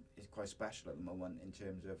scene is quite special at the moment in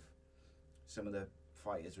terms of some of the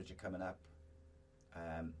fighters which are coming up,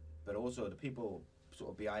 but also the people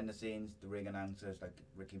sort of behind the scenes, the ring announcers, like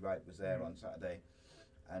Ricky Wright was there on Saturday,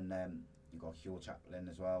 and you got Hugh Chaplin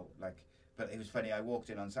as well. Like, but it was funny. I walked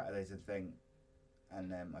in on Saturday to the thing,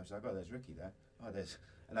 and I was like, "Oh, there's Ricky there. Oh, there's,"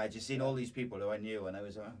 and I just seen all these people who I knew, and I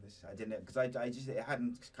was, I didn't, because I just it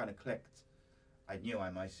hadn't kind of clicked. I knew I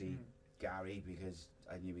might see Gary because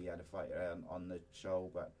I knew he had a fighter on the show,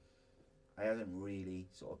 but I hadn't really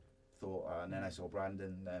sort of thought. And then I saw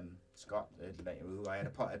Brandon Scott, who I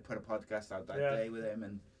had put a podcast out that day with him,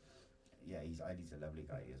 and he's a lovely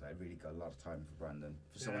guy. I really got a lot of time for Brandon.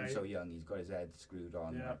 For someone so young, he's got his head screwed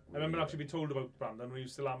on. Yeah, like, I remember actually being told about Brandon when he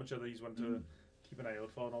was still amateur that he's one to keep an eye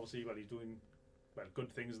out for, and obviously, he's doing good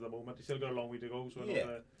things at the moment. He's still got a long way to go. So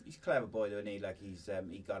he's a clever boy, though, isn't he? Like he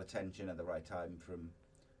got attention at the right time from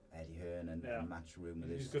Eddie Hearn and Matchroom.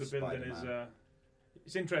 He's good at building his.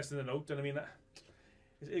 It's interesting to note, and I mean,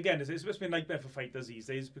 it's supposed to be a nightmare for fighters these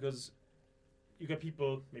days because you get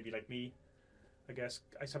people maybe like me. I guess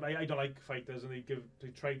I don't like fighters and they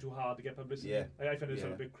try too hard to get publicity. Yeah. I find it a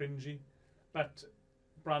bit cringy. But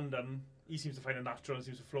Brandon, he seems to find it natural and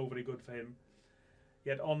seems to flow very good for him.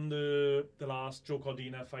 Yet on the last Joe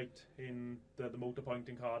Cordina fight in the motor point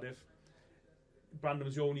in Cardiff, Brandon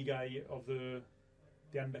was the only guy of the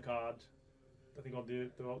undercard, I think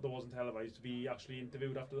that wasn't televised, to be actually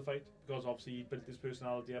interviewed after the fight because obviously he built his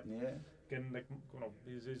personality up. Yeah. Again,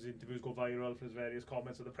 his interviews go viral for his various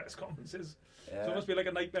comments at the press conferences. Yeah. So it must be like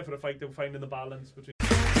a nightmare for a fighter finding the balance between.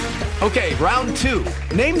 Okay, round 2.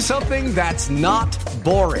 Name something that's not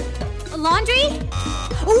boring. A laundry?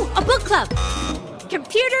 Ooh, a book club.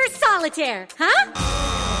 Computer solitaire, huh?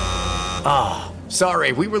 Ah,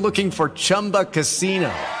 sorry, we were looking for Chumba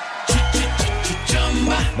Casino.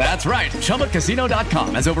 That's right.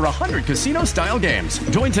 ChumbaCasino.com has over 100 casino-style games.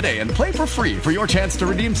 Join today and play for free for your chance to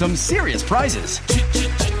redeem some serious prizes.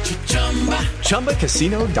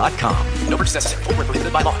 ChumbaCasino.com. No purchase necessary. Void where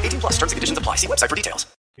prohibited by law. 18+. Terms and conditions apply. See website for details.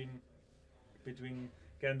 Between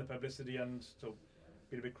getting the publicity and so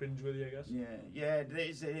being a bit cringeworthy, I guess. Yeah. It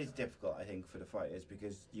is difficult, I think, for the fighters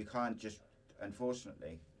because you can't just,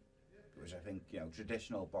 unfortunately, which I think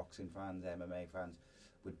traditional boxing fans, MMA fans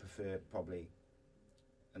would prefer probably.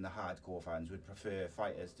 And the hardcore fans would prefer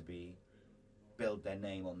fighters to build their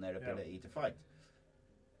name on their ability to fight.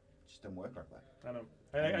 It just doesn't work like that. I know.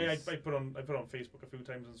 I put on Facebook a few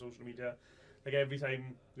times on social media. Like every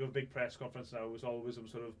time you have a big press conference now, it's always some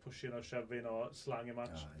sort of pushing or shoving or slanging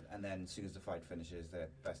match. And then as soon as the fight finishes, they're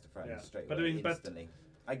best of friends straight away, instantly.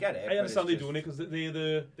 I get it. I understand they're doing it because they're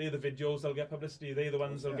the videos that'll get publicity. They're the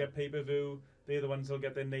ones that'll get pay-per-view. They're the ones that'll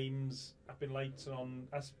get their names up in lights and on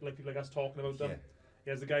us, like people like us talking about them.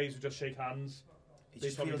 There's the guys who just shake hands. It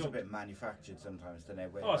just feels a bit manufactured sometimes, doesn't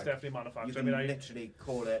it? It's definitely manufactured. You can literally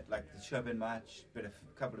call it like the shoving match,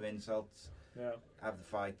 couple of insults, have the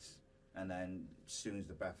fight, and then as soon as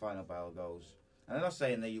the final bell goes. And I'm not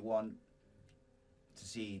saying that you want to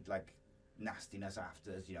see like nastiness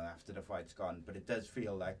after the fight's gone, but it does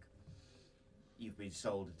feel like you've been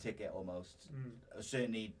sold a ticket almost.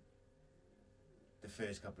 Certainly the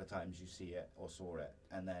first couple of times you see it or saw it,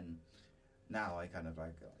 and then now I kind of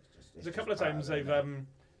like there's a couple of times I've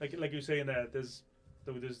like you were saying there's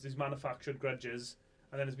these manufactured grudges,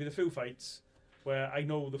 and then there's been a few fights where I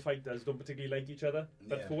know the fighters don't particularly like each other,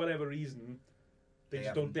 but for whatever reason they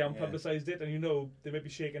haven't publicised it, and they might be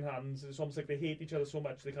shaking hands. It's almost like they hate each other so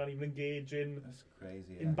much they can't even engage in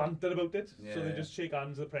banter about it. So they just shake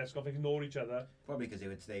hands at the press conference, ignore each other. Probably because they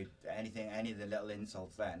would say any of the little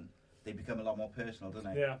insults, then they become a lot more personal, don't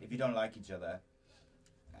they? Yeah. If you don't like each other,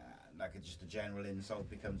 like just a general insult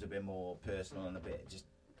becomes a bit more personal and just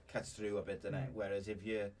cuts through a bit, doesn't it? Whereas if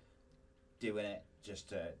you're doing it just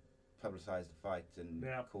to publicise the fight and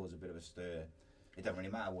cause a bit of a stir, it doesn't really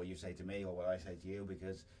matter what you say to me or what I say to you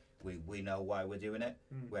because we know why we're doing it.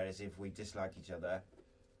 Whereas if we dislike each other,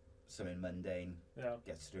 something mundane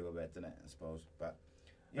gets through a bit, doesn't it? I suppose. But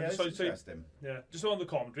it's interesting. Just on the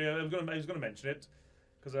commentary, I was going to mention it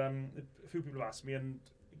because a few people have asked me and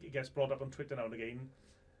it gets brought up on Twitter now and again.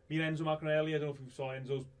 Me and Enzo Marcanelli, I don't know if you saw,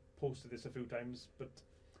 Enzo's posted this a few times, but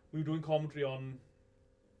we were doing commentary on,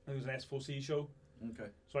 it was an S4C show. Okay.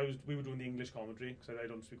 So we were doing the English commentary, because I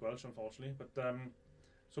don't speak Welsh, unfortunately. But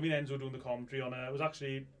so me and Enzo were doing the commentary on, it was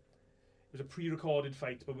a pre-recorded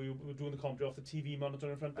fight, but we were doing the commentary off the TV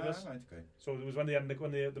monitor in front of us. Right, okay. So it was when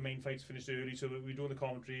the main fights finished early, so we were doing the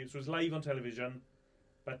commentary. So it was live on television,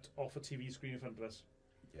 but off a TV screen in front of us.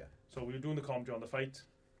 Yeah. So we were doing the commentary on the fight.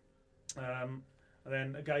 And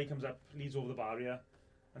then a guy comes up, leads over the barrier,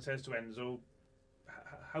 and says to Enzo,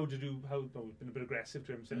 we've been a bit aggressive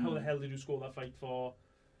to him, saying, how the hell did you score that fight for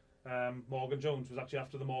Morgan Jones? It was actually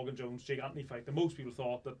after the Morgan Jones-Jake Anthony fight, and most people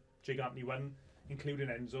thought that Jake Anthony won, including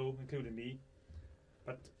Enzo, including me.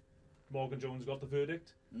 But Morgan Jones got the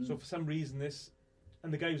verdict. So for some reason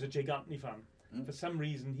and the guy was a Jake Anthony fan, for some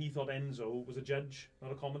reason he thought Enzo was a judge,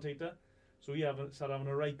 not a commentator. So he started having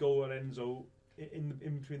a right go at Enzo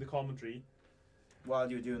in between the commentary.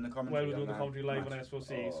 While you were doing the commentary? While we were doing the commentary live on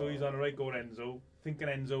S4C. So he's on a right go at Enzo, thinking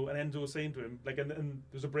Enzo, and Enzo was saying to him, like, and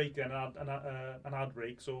there's a break then, an ad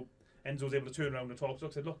break, so Enzo was able to turn around and talk. So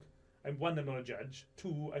I said, look, I'm 1, I'm not a judge.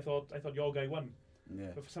 2, I thought your guy won. Yeah.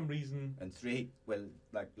 But for some reason... And 3, well,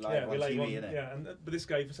 like live on live TV, innit? Yeah, but this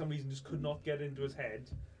guy, for some reason, just could not get into his head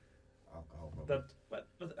Alcohol problem. but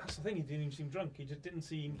that's the thing, he didn't even seem drunk. He just didn't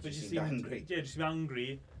seem... He just seemed angry. Yeah, just seemed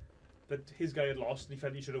angry that his guy had lost and he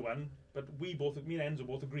felt he should have won. But me and Enzo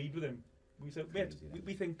both agreed with him. We said, mate,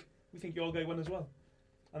 we think your guy won as well.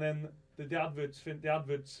 And then the adverts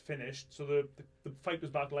finished, so the fight was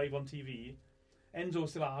back live on TV. Enzo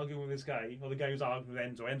was still arguing with this guy, or the guy was arguing with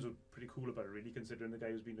Enzo. Enzo was pretty cool about it, really, considering the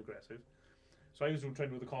guy was being aggressive. So I was trying to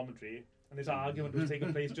do the commentary, and this argument was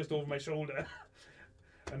taking place just over my shoulder.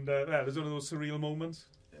 And it was one of those surreal moments.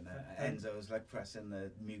 And Enzo was like pressing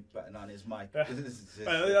the mute button on his mic. At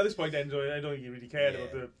this point, Enzo, I don't think he really cared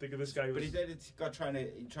about this guy. But he did. It's got trying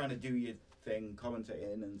to do your thing,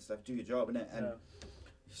 commentating and stuff, do your job, innit? And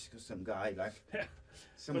he's got some guy like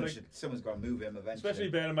someone's got to move him eventually. Especially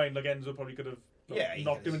bear in mind, like Enzo probably could have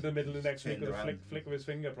knocked him into the middle of the next week with a flick of his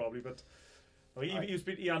finger, probably. But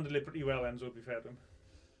he handled it pretty well. Enzo, to be fair to him.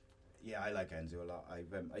 Yeah, I like Enzo a lot.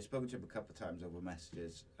 I spoke to him a couple of times over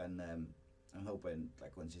messages, and I'm hoping,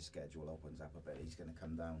 like, once his schedule opens up a bit, he's going to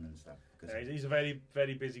come down and stuff. He's a very,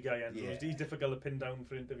 very busy guy, Enzo. Yeah. He's difficult to pin down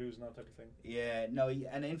for interviews and that type of thing. Yeah, no,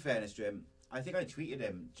 and in fairness to him, I think I tweeted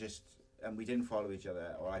him and we didn't follow each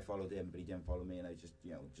other, or I followed him, but he didn't follow me, and I just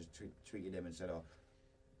tweeted him and said, "Oh,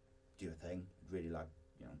 do your thing. Really like,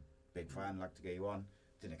 big fan, like to get you on."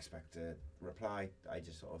 Didn't expect a reply. I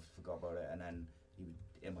just sort of forgot about it, and then he was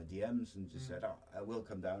in my DMs and just said, "Oh, I will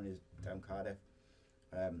come down. He's down Cardiff.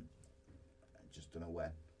 I just don't know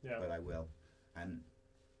when, but I will." And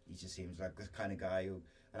he just seems like this kind of guy who,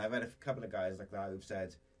 and I've had a couple of guys like that who've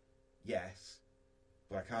said, "Yes,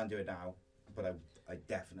 but I can't do it now, but I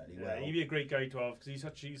definitely will." He'd be a great guy to have, because he's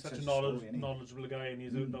such a knowledgeable guy, and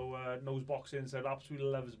he's knows boxing, so absolutely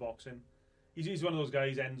loves boxing. He's one of those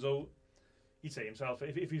guys, Enzo. He'd say himself,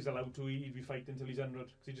 if he's allowed to, he'd be fighting until he's 100,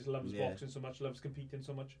 because he just loves boxing so much, loves competing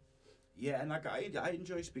so much. Yeah, and like I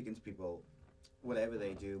enjoy speaking to people, whatever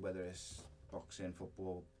they do, whether it's boxing,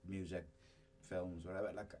 football, music, films,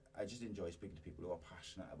 whatever. Like, I just enjoy speaking to people who are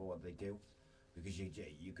passionate about what they do, because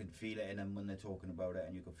you can feel it in them when they're talking about it,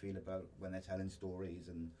 and you can feel it about when they're telling stories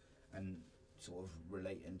and sort of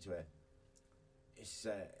relating to it. It's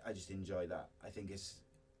I just enjoy that. I think it's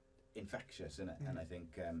infectious, isn't it? And I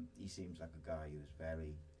think he seems like a guy who's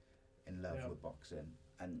very in love with boxing,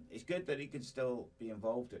 and it's good that he can still be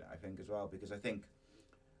involved in it, I think, as well, because I think,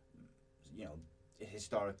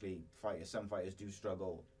 historically, some fighters do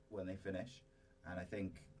struggle when they finish, and I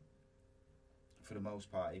think for the most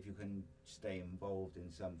part, if you can stay involved in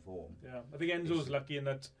some form. Yeah, I think Enzo's lucky in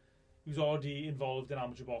that he was already involved in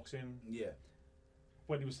amateur boxing. Yeah.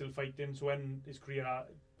 When he was still fighting, so when his career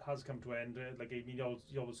has come to an end, he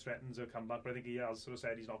always threatens a comeback, but I think he has sort of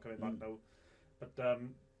said he's not coming back now. But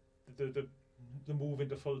the move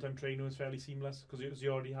into full-time training was fairly seamless, because he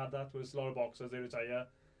already had that. Whereas a lot of boxers, they retire,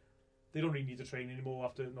 they don't really need to train anymore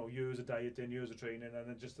after years of dieting, years of training, and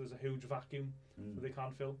then just there's a huge vacuum that they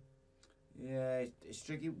can't fill. Yeah, it's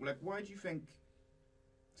tricky. Like, why do you think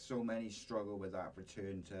so many struggle with that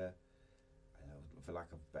return to, I don't know, for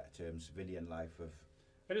lack of better term, civilian life of?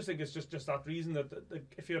 I just think it's just that reason that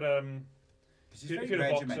if you're it's very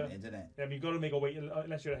regimented, isn't it? I mean, you've got to make a weight,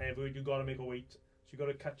 unless you're a heavyweight, you've got to make a weight. So you've got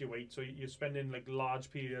to cut your weight. So you're spending like large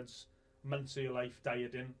periods, months of your life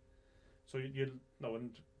dieting. So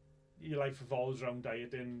and your life revolves around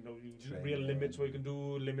dieting. Real limits what you can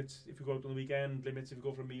do, limits if you go out on the weekend, limits if you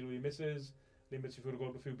go for a meal with your missus, limits if you go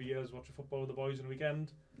out for a few beers, watch a football with the boys on the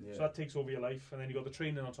weekend. Yeah. So that takes over your life, and then you got the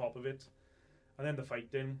training on top of it, and then the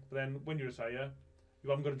fighting. But then when you retire, you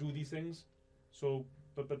haven't got to do these things. So,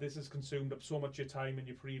 but this has consumed up so much of your time in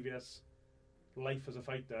your previous life as a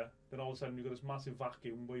fighter. Then all of a sudden you've got this massive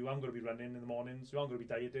vacuum where you aren't going to be running in the mornings, you aren't going to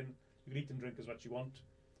be dieting, you can eat and drink as much as you want.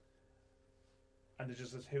 And there's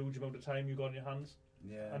just this huge amount of time you've got in your hands.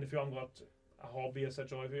 Yeah. And if you haven't got a hobby as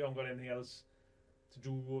such, or if you haven't got anything else to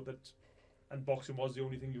do that, and boxing was the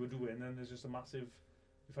only thing you were doing, then there's just you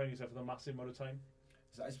find yourself with a massive amount of time.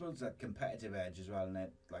 So I suppose that competitive edge as well, and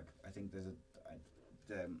like I think there's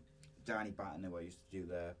Danny Batten, who I used to do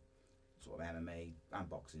the sort of MMA and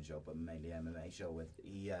boxing show, but mainly MMA show with.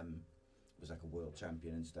 He was like a world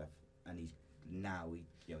champion and stuff, and he's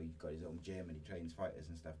got his own gym and he trains fighters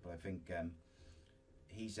and stuff. But I think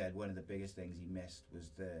he said one of the biggest things he missed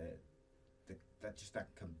was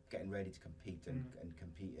getting ready to compete and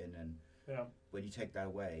competing, and when you take that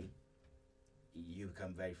away, you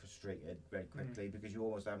become very frustrated very quickly because you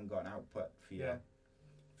almost haven't got an output for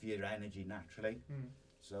your energy naturally.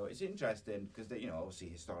 So it's interesting because obviously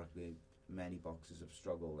historically many boxers have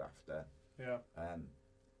struggled after.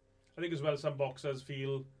 I think as well some boxers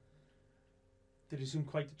feel they just didn't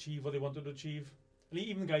quite achieve what they wanted to achieve. And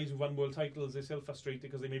even the guys who won world titles, they're still frustrated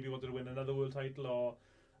because they maybe wanted to win another world title, or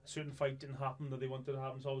a certain fight didn't happen that they wanted to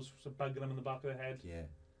happen, so I was bugging them in the back of the head.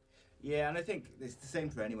 Yeah, and I think it's the same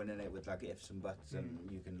for anyone in it with like ifs and buts, and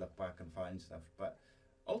you can look back and find stuff. But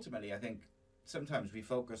ultimately, I think sometimes we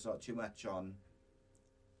focus too much on.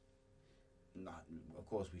 Of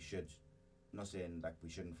course, we should. I'm not saying like we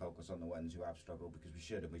shouldn't focus on the ones who have struggled, because we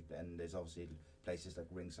should, and there's obviously places like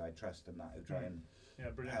Ringside Trust and that who try and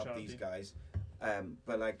help charity. These guys.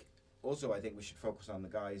 But like, also, I think we should focus on the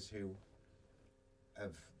guys who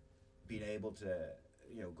have been able to,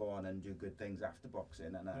 go on and do good things after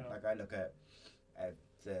boxing. And like, I look at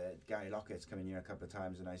Gary Lockett's coming here a couple of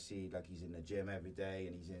times, and I see like he's in the gym every day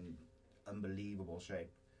and he's in unbelievable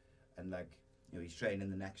shape, and like, he's training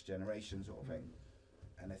the next generation sort of thing.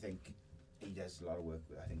 And I think he does a lot of work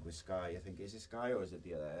with Sky. I think, is it Sky or is it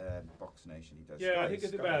the other Box Nation? He does. Yeah, Sky, I think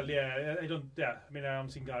I don't. Yeah, I mean, I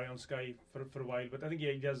haven't seen Gary on Sky for a while, but I think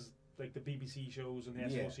he does like the BBC shows and the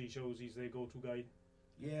SOC shows. He's their go-to guy.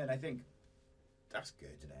 Yeah, and I think that's good,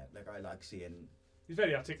 isn't it? Like, I like seeing. He's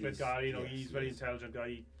very articulate guy. He's very intelligent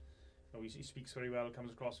guy. He speaks very well,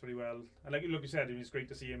 comes across very well, and like you said, it's great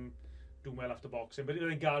to see him doing well after boxing. But I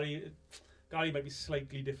think Gary might be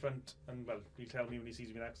slightly different, and well, he'll tell me when he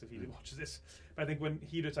sees me next if he watches this. But I think when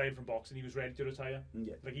he retired from boxing, he was ready to retire.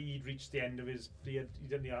 Yeah. Like, he'd reached the end of his. He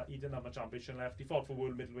didn't have much ambition left. He fought for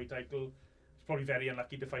world middleweight title. He's probably very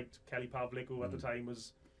unlucky to fight Kelly Pavlik, who at the time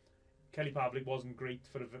was. Kelly Pavlik wasn't great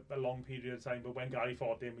for a long period of time, but when Gary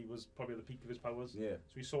fought him, he was probably at the peak of his powers. Yeah.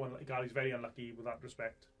 So he's Gary's very unlucky with that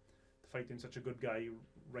respect, fighting such a good guy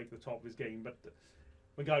right at the top of his game. But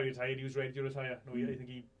when Gary retired, he was ready to retire. I think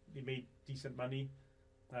he made decent money.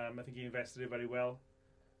 I think he invested it very well,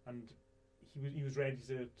 and he was ready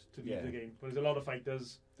to leave the game. Whereas a lot of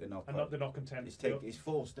fighters, they're not content. It's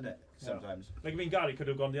forced, isn't it? Sometimes. Like, I mean, Gary could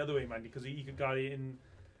have gone the other way, man, because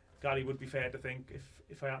Gary would be fair to think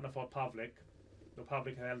if I hadn't fought Pavlik.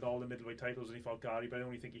 Pavlik held all the middleweight titles and he fought Gary, but I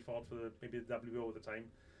only think he fought for maybe the WBO at the time.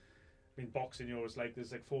 I mean, boxing, it's like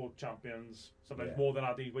there's like 4 champions, sometimes more than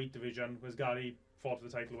at the weight division, whereas Gary fought for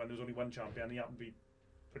the title when there was only 1 champion, and he happened to be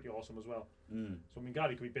pretty awesome as well. So, I mean,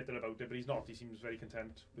 Gary could be bitter about it, but he's not. He seems very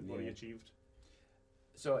content with what he achieved.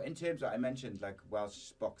 So, in terms of, I mentioned like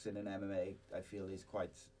Welsh boxing and MMA, I feel is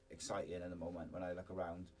quite exciting at the moment when I look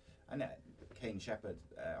around. And Kane Shepherd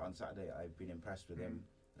on Saturday, I've been impressed with him.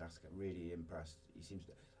 That's really impressed. He seems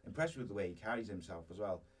impressed with the way he carries himself as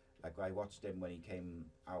well. Like, I watched him when he came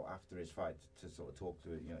out after his fight to sort of talk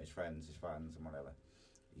to his friends, his fans, and whatever.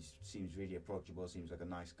 He seems really approachable. Seems like a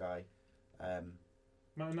nice guy.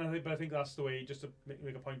 But I think that's the way. Just to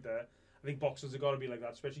make a point there, I think boxers have got to be like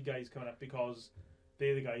that, especially guys coming up, because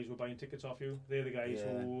they're the guys who are buying tickets off you. They're the guys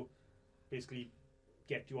who basically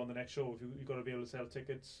get you on the next show. If you've got to be able to sell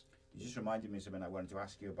tickets. You just reminded me of something I wanted to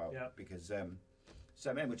ask you about, because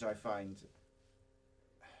something which I find,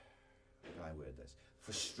 how can I word this,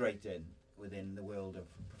 frustrating within the world of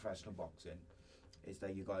professional boxing is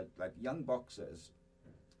that you got like young boxers,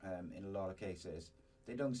 in a lot of cases,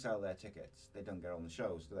 they don't sell their tickets, they don't get on the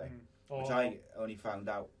shows, do they? Which I only found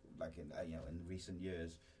out like in recent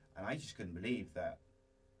years, and I just couldn't believe that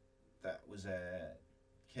was a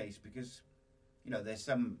case, because there's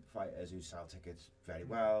some fighters who sell tickets very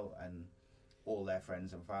well, and all their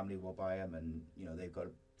friends and family will buy them, and they've got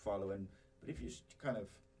a following. But if you're kind of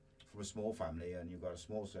from a small family and you've got a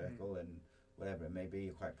small circle and whatever it may be,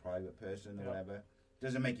 you're quite a private person or whatever,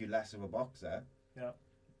 doesn't make you less of a boxer. Yeah.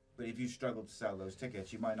 But if you struggle to sell those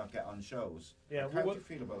tickets, you might not get on shows. Yeah. How do you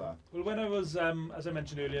feel about that? Well, when I was, as I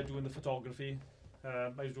mentioned earlier, doing the photography,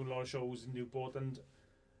 I was doing a lot of shows in Newport, and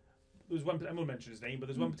there was one, I won't mention his name, but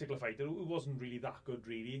there's one particular fighter who wasn't really that good,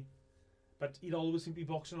 really. But he'd always seem to be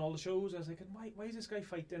boxing all the shows. I was like, why is this guy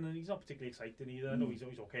fighting? And he's not particularly exciting either. No, he's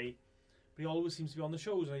okay. But he always seems to be on the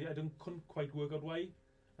shows, and I couldn't quite work out why.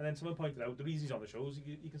 And then someone pointed out the reason he's on the shows,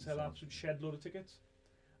 he can sell an absolute shed load of tickets.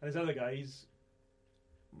 And there's other guys,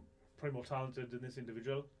 probably more talented than this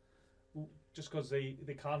individual, who, just because they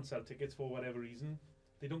can't sell tickets for whatever reason,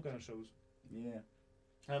 they don't get on shows. Yeah.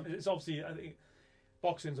 It's obviously, I think,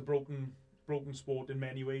 boxing's a broken sport in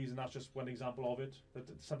many ways, and that's just one example of it. That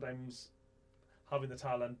sometimes having the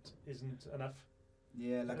talent isn't enough.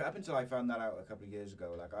 Yeah, like up until I found that out a couple of years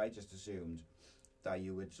ago, like I just assumed that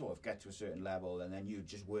you would sort of get to a certain level and then you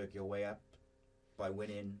just work your way up by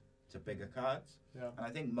winning to bigger cards. Yeah. And I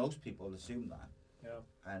think most people assume that.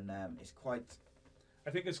 Yeah. And it's quite.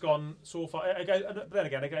 I think it's gone so far. But then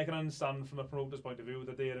again, I can understand from a promoter's point of view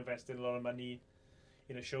that they are investing a lot of money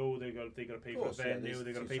in a show. They got to pay for the venue.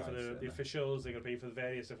 They got to pay for the officials. They got to pay for the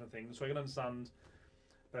various different things. So I can understand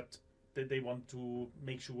that they want to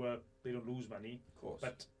make sure they don't lose money. Of course.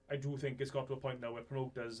 But I do think it's got to a point now where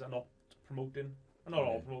promoters are not promoting. And not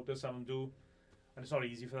all promoters, some of them do. And it's not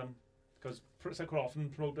easy for them. Because quite often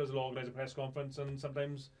promoters will organise a press conference and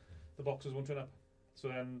sometimes the boxers won't turn up. So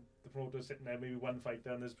then the promoter's sitting there, maybe one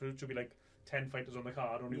fighter, and there's should be like 10 fighters on the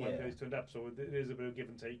card, only one guy's turned up. So it is a bit of give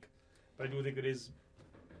and take. But I do think it is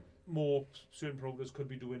more certain promoters could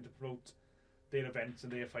be doing to promote their events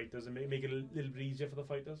and their fighters and make it a little bit easier for the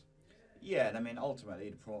fighters. Yeah, and I mean, ultimately,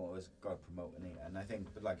 the promoter's got to promote it. And I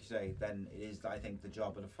think, but like you say, then it is, I think, the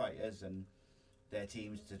job of the fighters and their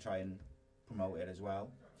teams to try and promote it as well,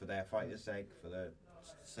 for their fighters' sake, for the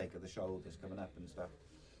sake of the show that's coming up and stuff.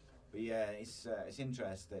 But yeah, it's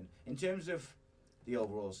interesting. In terms of the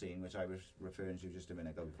overall scene, which I was referring to just a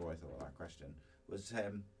minute ago before I thought of that question, was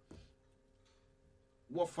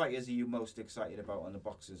what fighters are you most excited about on the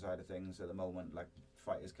boxing side of things at the moment? Like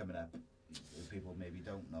fighters coming up that people maybe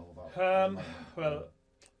don't know about. Well,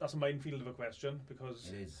 that's a minefield of a question because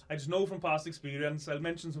it is. I just know from past experience. I'll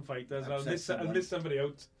mention some fighters and I'll miss somebody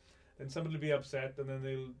out, and somebody will be upset, and then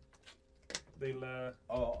they'll.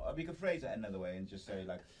 We could phrase it another way and just say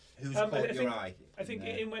like, who's caught your eye? I think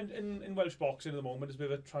in Welsh boxing at the moment, it's a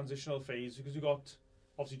bit of a transitional phase because you've got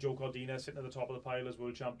obviously Joe Cordina sitting at the top of the pile as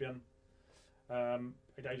world champion.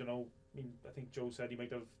 I don't know. I mean, I think Joe said he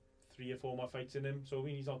might have 3 or 4 more fights in him, so I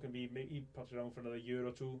mean, he's not going to be. He pops around for another year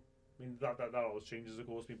or two. I mean, that always changes, of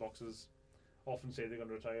course. I mean, boxers often say they're going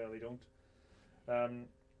to retire, and they don't.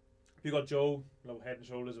 You got Joe, head and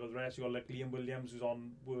shoulders above the rest. You got like Liam Williams, who's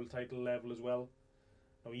on world title level as well.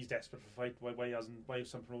 No, he's desperate for a fight. Why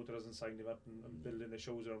some promoter hasn't signed him up and building the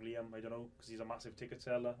shows around Liam? I don't know, because he's a massive ticket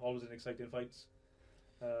seller, always in exciting fights.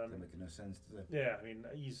 Doesn't make no sense, does it? Yeah, I mean,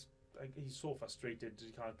 he's so frustrated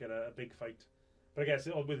he can't get a big fight. But I guess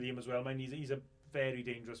with Liam as well, man, he's a very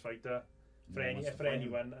dangerous fighter for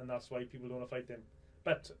anyone, and that's why people don't want to fight him.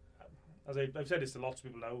 But as I've said this to lots of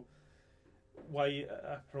people now, why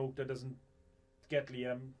a promoter doesn't get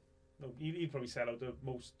Liam? No, he'd probably sell out the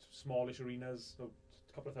most smallish arenas,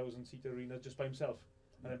 a couple of 1,000-seat arenas just by himself,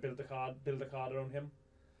 and then build the card around him.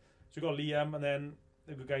 So you got Liam, and then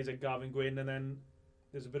they've got guys like Gavin Gwynn, and then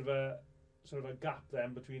there's a bit of a sort of a gap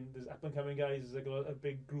then between there's up and coming guys. There's like a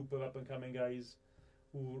big group of up and coming guys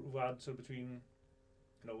who had sort of between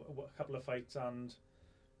a couple of fights and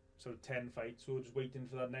sort of 10 fights. So we're just waiting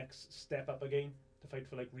for that next step up again to fight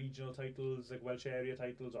for like regional titles, like Welsh area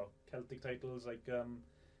titles or Celtic titles, like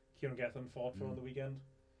Ciaran Gibbons fought for on the weekend.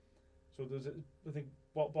 So I think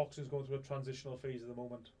boxing is going through a transitional phase at the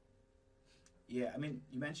moment. Yeah, I mean,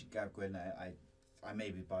 you mentioned Gav Gwynn. I may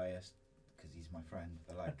be biased because he's my friend,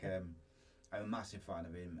 but like I'm a massive fan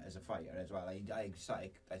of him as a fighter as well. I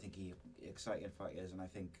think he excited fighters, and I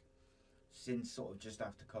think since sort of just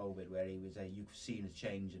after COVID, where he was you've seen a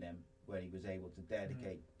change in him, where he was able to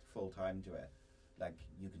dedicate full time to it. Like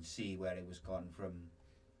you can see where he was gone from.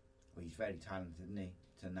 Well, he's very talented, isn't he?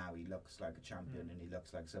 To now he looks like a champion, and he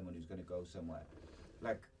looks like someone who's going to go somewhere.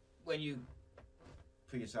 Like when you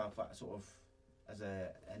put yourself sort of as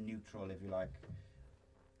a neutral, if you like,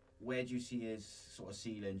 where do you see his sort of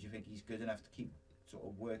ceiling? Do you think he's good enough to keep sort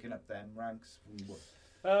of working up them ranks?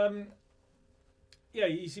 Yeah,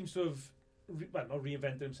 he seems to have not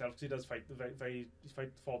reinvented himself because he does fight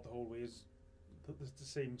fought the whole way. He's the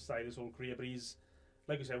same style his whole career, but he's,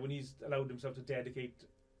 like you said, when he's allowed himself to dedicate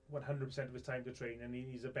 100% of his time to training, and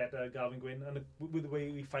he's a better Gavin Gwynn. And with the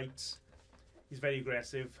way he fights, he's very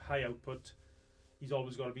aggressive, high output. He's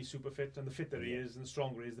always got to be super fit, and the fitter he is and the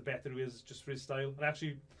stronger he is, the better he is just for his style. And actually,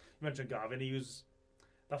 you mentioned Gavin, he was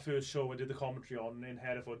that first show I did the commentary on in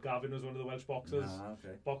Hereford. Gavin was one of the Welsh boxers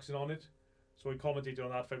boxing on it. So I commentated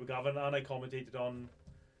on that fight with Gavin, and I commentated on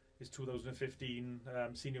his 2015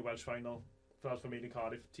 Senior Welsh final. That was for Made in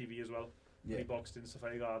Cardiff TV as well. Yeah. He boxed in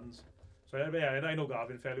Sophia Gardens. So I know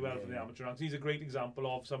Gavin fairly well from the amateur ranks. He's a great example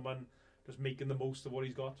of someone just making the most of what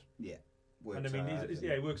he's got. Yeah, and I mean,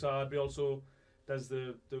 he works hard, but he also does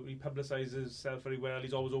he publicises himself very well.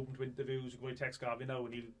 He's always open to interviews. You can text Gavin now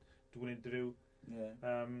and he'll do an interview.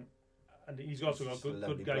 Yeah. And he's also got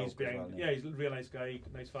good guys behind. Well, yeah, he's a real nice guy,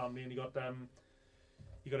 nice family, and you got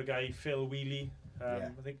a guy Phil Wheely. I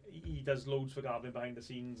think he does loads for Gavin behind the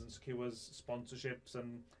scenes and secures sponsorships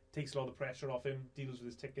and takes a lot of the pressure off him. Deals with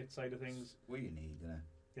his ticket side of things. What you need,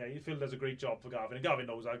 yeah. Phil does a great job for Gavin, and Gavin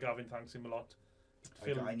knows that. Gavin thanks him a lot.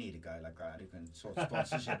 I need a guy like that who can sort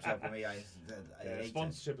sponsorships out for me.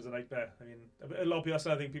 Sponsorship is a nightmare. I mean, a lot of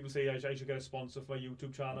people. I think people say I should get a sponsor for my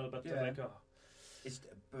YouTube channel, but they're like,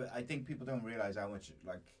 But I think people don't realise how much.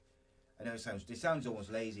 Like, I know it sounds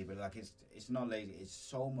almost lazy, but like it's not lazy. It's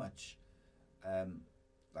so much,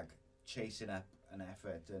 like chasing up an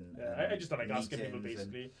effort and I just don't like asking people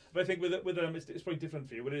basically. But I think with them, it's probably different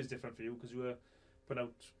for you. Well, it is different for you because you were putting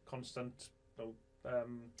out constant,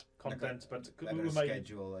 content, but like a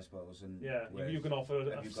schedule, I suppose. And you can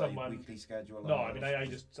offer someone a weekly schedule. No, I mean I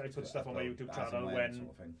put stuff on my YouTube channel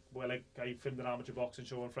where like I filmed an amateur boxing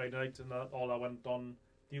show on Friday night, and all that went on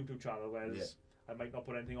the YouTube channel. Whereas I might not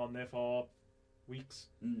put anything on there for weeks.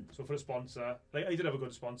 So for a sponsor, like I did have a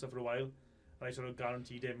good sponsor for a while, and I sort of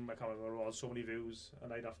guaranteed him, I can't remember what it was, so many views,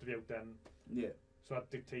 and I'd have to be out then. Yeah. So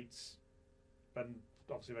that dictates, and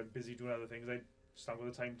obviously if I'm busy doing other things, I just haven't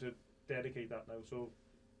got the time to dedicate that now. So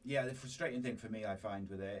yeah, the frustrating thing for me I find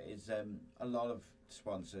with it is a lot of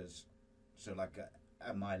sponsors, so like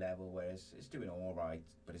at my level where it's doing all right,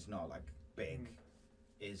 but it's not like big,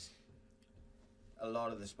 is a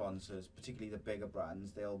lot of the sponsors, particularly the bigger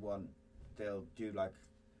brands, they'll do like,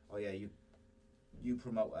 oh yeah, you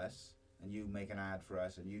promote us and you make an ad for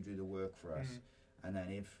us and you do the work for us, and then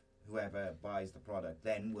if whoever buys the product,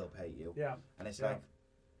 then we'll pay you. Yeah. And it's like,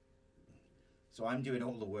 so I'm doing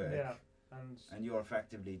all the work, and you're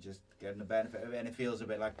effectively just getting the benefit of it, and it feels a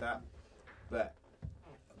bit like that. But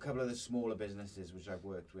a couple of the smaller businesses which I've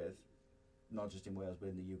worked with, not just in Wales but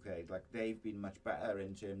in the UK, like they've been much better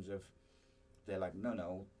in terms of, they're like,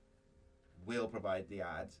 no, we'll provide the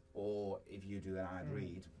ad, or if you do an ad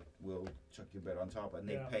read, we'll chuck you a bit on top, and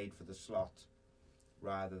they've paid for the slot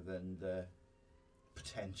rather than the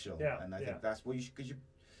potential. And I think that's what you should, because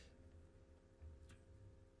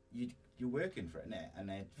you're working for it, innit? And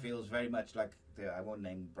it feels very much like I won't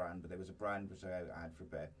name the brand, but there was a brand which I had for a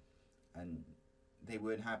bit, and they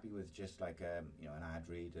weren't happy with just like an ad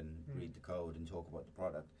read and read the code and talk about the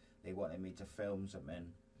product. They wanted me to film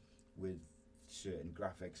something with certain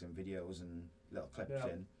graphics and videos and little clips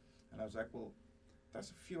in, and I was like, well,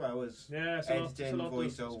 that's a few hours editing,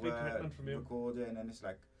 voiceover, recording, and it's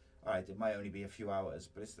like, all right, it might only be a few hours,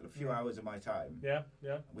 but it's still a few hours of my time.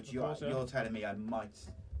 Which you're telling me I might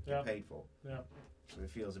get paid for. So it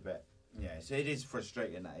feels a bit, so it is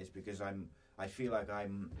frustrating, that is, because I feel like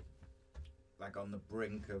I'm like on the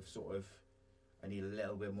brink of sort of, I need a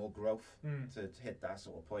little bit more growth to hit that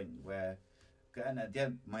sort of point where,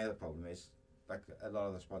 and my other problem is, like a lot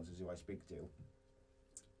of the sponsors who I speak to,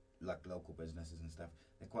 like local businesses and stuff,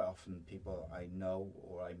 they're quite often people I know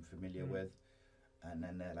or I'm familiar with, and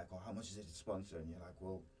then they're like, oh, how much is it to sponsor? And you're like,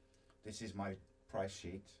 well, this is my price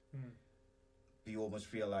sheet. But you almost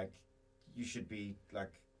feel like you should be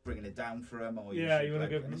like bringing it down for them, or you want to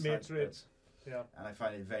give mates rates. And I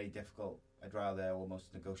find it very difficult. I'd rather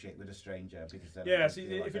almost negotiate with a stranger, because then if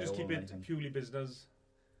you just keep it purely business.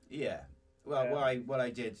 Well, what I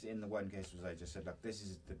did in the one case was I just said, look, this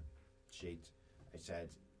is the sheet. I said,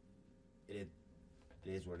 it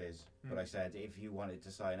is what it is. But I said, if you wanted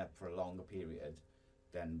to sign up for a longer period,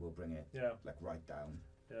 then we'll bring it like right down.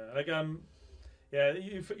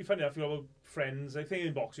 You find out if you have friends. I think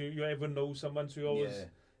in boxing, everyone knows someone, so you always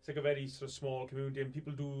it's like a very sort of small community, and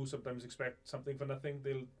people do sometimes expect something for nothing.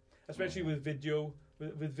 They'll, especially with video,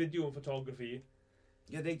 with video and photography.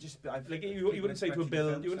 Yeah, they just you wouldn't say to a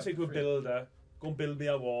builder, go and build me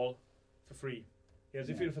a wall for free. Whereas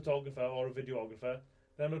if you're a photographer or a videographer,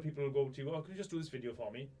 then other people will go to you, oh, can you just do this video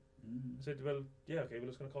for me? I said, well,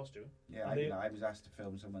 it's going to cost you. Yeah, I was asked to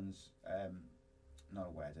film someone's, not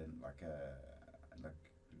a wedding, like a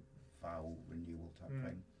vow renewal type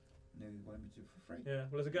thing. And they wanted me to do it for free. Yeah,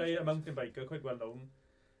 well, there's a guy, a mountain biker, quite well known.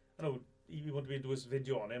 I know he wanted me to do this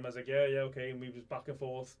video on him. I was like, okay, and we was back and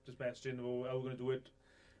forth, just messaging, how we're going to do it.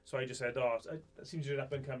 So I just said, it seems you're an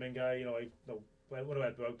up-and-coming guy, when I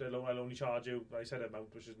went out, I'll only charge you. I said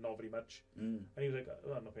amount, which is not very much. And he was like,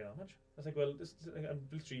 I'm not paying that much. I was like, well,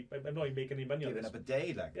 I'm not even making any money on this. Giving up a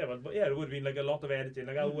day, like. Yeah, but it would have been like a lot of editing,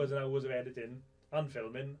 like hours and hours of editing and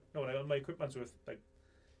filming. My equipment's worth like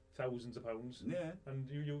thousands of pounds. Yeah. And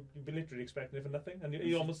you've been literally expecting it for nothing. And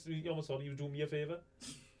you almost thought you were doing me a favour.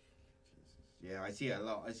 Yeah, I see a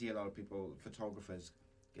lot of people, photographers,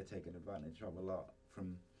 get taken advantage of a lot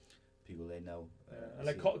from people they know. And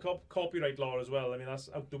like copyright law as well. I mean, that's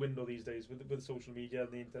out the window these days with social media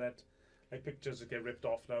and the internet. Like pictures that get ripped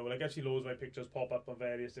off now. Like I've seen loads of my pictures pop up on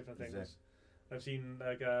various different things. Exactly. I've seen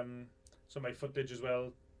like some of my footage as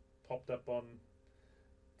well popped up on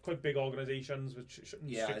quite big organisations which shouldn't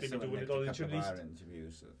strictly be doing it. Or they should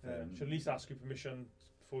at least ask you permission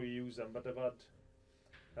before you use them. But they've had.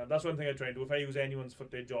 That's one thing I try and do. If I use anyone's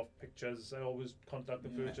footage of pictures, I always contact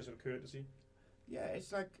them first, just out of courtesy. Yeah,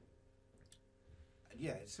 it's like,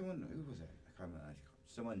 someone, who was it? I can't remember.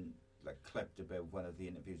 Someone like clipped a bit of one of the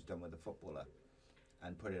interviews done with a footballer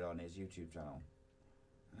and put it on his YouTube channel.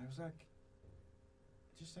 And I was like,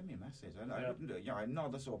 just send me a message. I wouldn't do it. I'm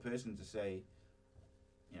not the sort of person to say,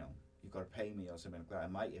 you've got to pay me or something like that. I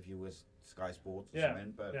might if you was Sky Sports or Yeah,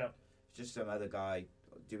 something, but yeah. it's just some other guy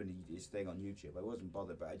doing his thing on YouTube. I wasn't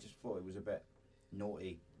bothered, but I just thought it was a bit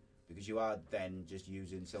naughty because you are then just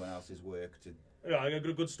using someone else's work to. Yeah, I got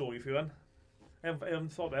a good story for you, man. I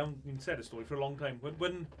haven't said a story for a long time.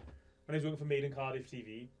 When I was working for Made in Cardiff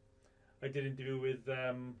TV, I did an interview with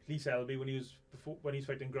Lee Selby when he was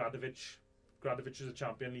fighting Gradovic. Gradovic was a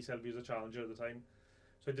champion, Lee Selby was a challenger at the time.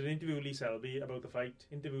 So I did an interview with Lee Selby about the fight,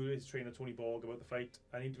 interviewed his trainer Tony Borg about the fight,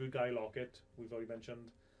 and interviewed Guy Lockett, we've already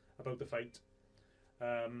mentioned, about the fight.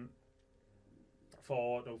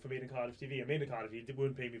 For Made in Cardiff TV. And Made in Cardiff TV, they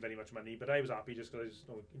wouldn't pay me very much money, but I was happy just because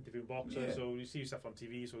I was interviewing boxers, so you see stuff on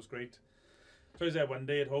TV, so it's great. So I was there one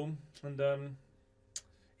day at home, and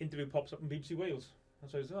interview pops up in BBC Wales.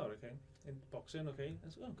 And so I was, okay, in boxing, okay. I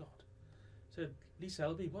said, oh God. I said, Lee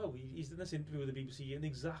Selby, wow, he's in this interview with the BBC in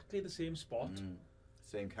exactly the same spot.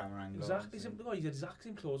 Same camera angle. Exactly same. Oh, he's exact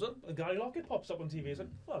same clothes on. And Guy Lockett pops up on TV. I said,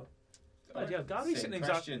 well, Gary's sitting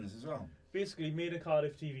exactly. Questions as well. Basically, Made in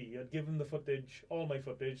Cardiff TV. I'd given the footage, all my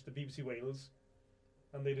footage, to BBC Wales,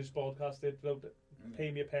 and they just broadcast it without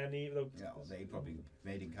paying me a penny. They probably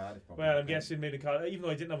Made in Cardiff. Well, I'm guessing Made in Cardiff, even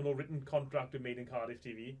though I didn't have no written contract with Made in Cardiff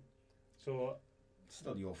TV. So it's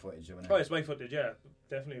still your footage, isn't it? Oh, it's my footage, yeah,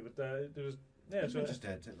 definitely. But there was, so just a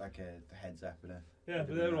heads up and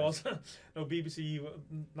but there was. No, BBC,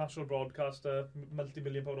 national broadcaster,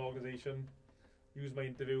 multi-million-pound organisation. Used my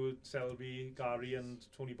interview with Selby, Gary, and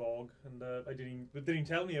Tony Borg, and they didn't even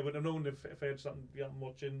tell me. I would have known if I had something I'm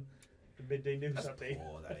watching the midday news that day. That's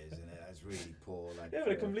poor, that is, isn't it? That's really poor. Yeah,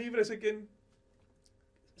 but I couldn't believe it. I was thinking,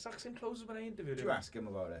 exact same clothes as when I interviewed him. Did you ask him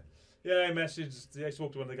about it? Yeah, I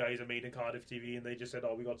spoke to one of the guys I made in Cardiff TV, and they just said,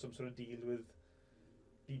 we got some sort of deal with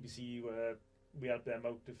BBC where we help them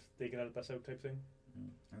out if they can help us out type thing.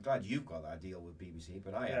 I'm glad you've got that deal with BBC,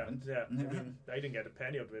 but I haven't. Yeah, I didn't get a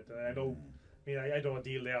penny out of it, and I know. I don't know what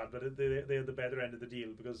deal they had, but they had the better end of the deal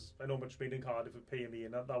because I know much Made in Cardiff would pay me,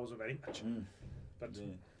 and that wasn't very much. But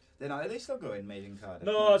then are they still going Made in Cardiff?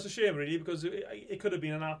 No, it's a shame really because it could have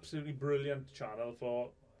been an absolutely brilliant channel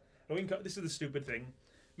for. This is the stupid thing.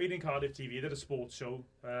 Made in Cardiff TV, they had a sports show.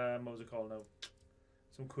 What was it called now?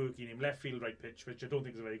 Some quirky name, Left Field Right Pitch, which I don't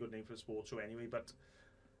think is a very good name for a sports show anyway. But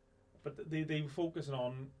they were focusing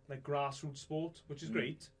on like grassroots sport, which is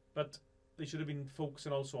great, but they should have been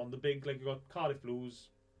focusing also on the big, like you got Cardiff Blues,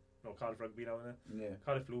 Cardiff Rugby now, isn't it?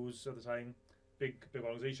 Cardiff Blues at the time, big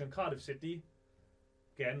organisation. Cardiff City,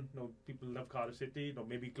 again, people love Cardiff City.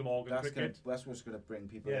 Maybe Glamorgan cricket. That's what's going to bring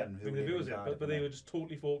people in. Bring the viewers in. But they were just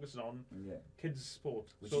totally focusing on kids' sport,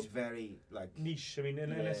 which is very niche. I mean,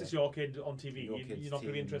 unless it's your kid on TV, you're not going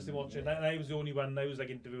to be interested in watching. And I was the only one. I was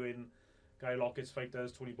interviewing Guy Lockett's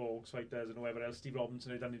fighters, Tony Borg's fighters, and whoever else. Steve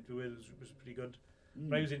Robinson I'd done interview with was pretty good.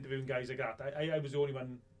 When I was interviewing guys like that, I was the only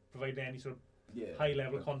one providing any sort of high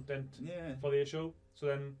level content for their show. So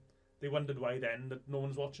then they wondered why then that no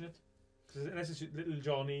one's watching it. Because unless it's little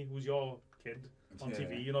Johnny, who's your kid on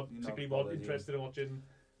TV, you're not particularly interested in watching.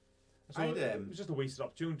 So it was just a wasted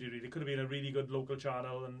opportunity. Really, it could have been a really good local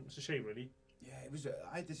channel, and it's a shame, really. Yeah, it was.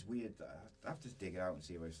 I had this weird. I have to dig it out and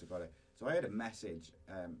see where I still got it. So I had a message.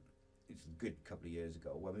 It's a good couple of years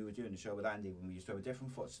ago when we were doing the show with Andy. When we used to have a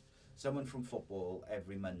different someone from football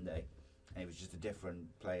every Monday, and it was just a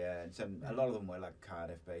different player. And a lot of them were like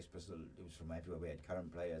Cardiff based, but it was from everywhere. We had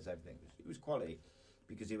current players, everything. It was quality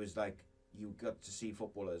because it was like you got to see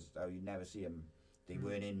footballers how you never see them. They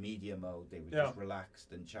weren't in media mode. They were just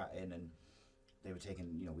relaxed and chatting, and they were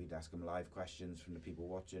taking. We'd ask them live questions from the people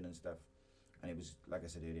watching and stuff. And it was, like I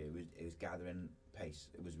said earlier, it was gathering pace.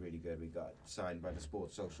 It was really good. We got signed by the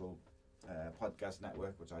Sports Social Podcast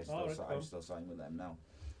Network, which I'm still signed with them now.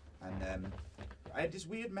 And I had this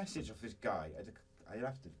weird message off this guy. I'd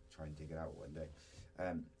have to try and dig it out one day.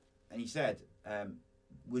 And he said,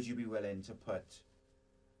 would you be willing to put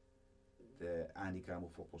the Andy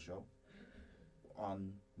Campbell football show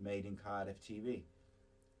on Made in Cardiff TV?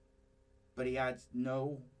 But he had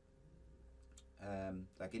no,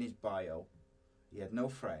 in his bio, he had no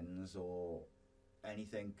friends or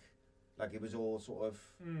anything. Like it was all sort of,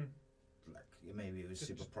 maybe it was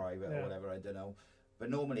super private or whatever, I don't know. But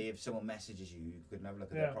normally, if someone messages you, you can have a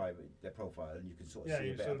look at their profile, and you can sort of see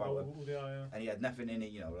a bit about them. Who they are, And he had nothing in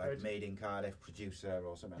it, Made in Cardiff producer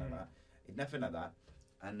or something like that. He had nothing like that.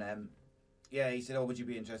 And he said, would you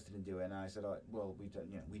be interested in doing it? And I said, well,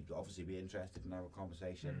 we'd obviously be interested in our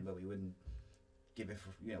conversation, but we wouldn't give it for,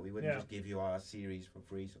 we wouldn't just give you our series for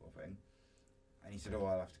free sort of thing. And he said,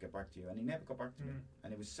 I'll have to get back to you. And he never got back to me.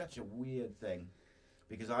 And it was such a weird thing,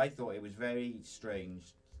 because I thought it was very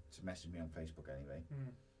strange to message me on Facebook anyway.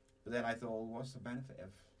 But then I thought, what's the benefit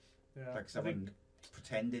of someone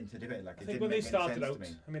pretending to do it. Like, I it think didn't when they make any started sense out,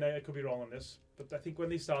 to me. I mean, I could be wrong on this, but I think when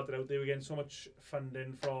they started out, they were getting so much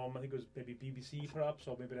funding from, I think it was maybe BBC perhaps,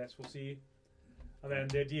 or maybe an SOC. And then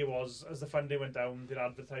the idea was, as the funding went down, their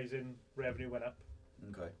advertising revenue went up.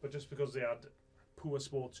 Okay. But just because they had poor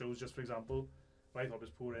sports shows, just for example, I thought it was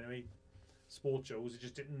poor anyway, sports shows, it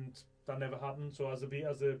just didn't, that never happened. So as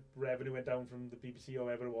the revenue went down from the BBC or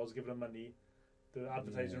whoever it was giving them money, the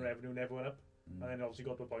advertising revenue never went up. And then it obviously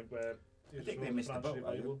got to a point where I think they missed the boat.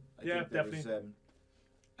 I think definitely. Was,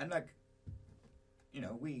 and like, you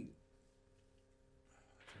know, I'm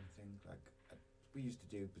trying to think, like, we used to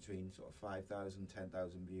do between sort of 5,000,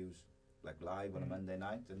 10,000 views, like live on a Monday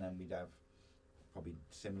night, and then we'd have probably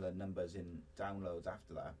similar numbers in downloads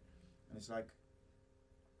after that. And it's like,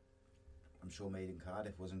 I'm sure Made in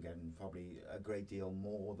Cardiff wasn't getting probably a great deal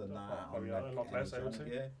more than that. Probably a lot less, I would say.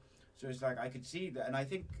 Yeah. So it's like, I could see that, and I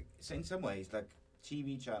think in some ways, like,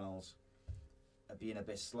 TV channels are being a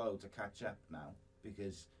bit slow to catch up now,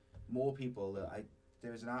 because more people,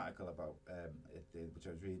 there was an article about which I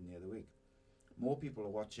was reading the other week. More people are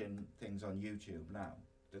watching things on YouTube now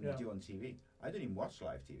than they do on TV. I don't even watch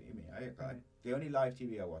live TV. I mean, the only live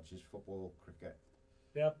TV I watch is football, cricket.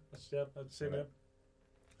 That's the same. Yeah.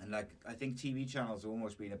 And like, I think TV channels have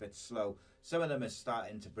almost been a bit slow. Some of them are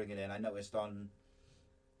starting to bring it in. I noticed on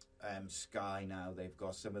Sky now, they've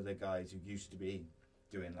got some of the guys who used to be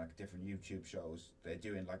doing like different YouTube shows. They're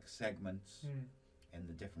doing like segments in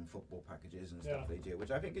the different football packages and stuff they do,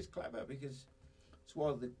 which I think is clever, because it's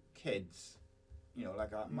what the kids, you know,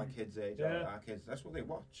 like my kids' age, our kids, that's what they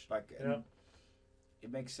watch. Like,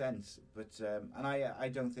 it makes sense. But and I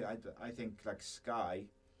don't think I think like Sky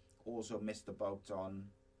also missed the boat on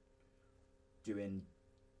doing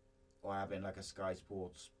or having like a Sky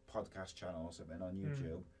Sports podcast channel or something on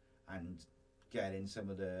YouTube and getting some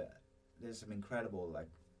of there's some incredible like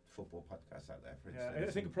football podcasts out there, for instance.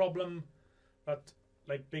 I think a problem that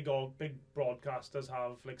like big broadcasters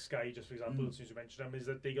have, like Sky, just for example, since you mentioned them, is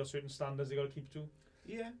that they got certain standards they got to keep to.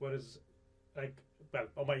 Yeah. Whereas, like, well,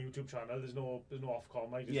 on my YouTube channel, there's no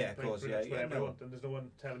Ofcom. I just whatever I want, and there's no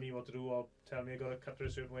one telling me what to do or telling me I got to cut it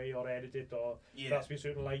a certain way or edit it or there has to be a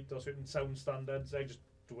certain light or certain sound standards. I just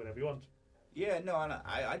do whatever you want. Yeah, no, and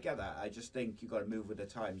I get that. I just think you got to move with the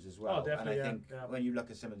times as well. Oh, definitely. And I think when you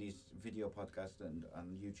look at some of these video podcasts and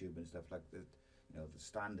on YouTube and stuff, like the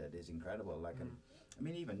standard is incredible. Like, and, I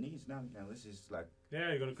mean, even these now, this is like,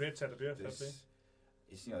 you got a great setup here. It's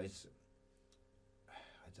I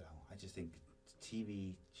don't know. I just think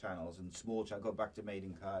TV channels and small channels, go back to Made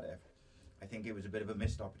in Cardiff, I think it was a bit of a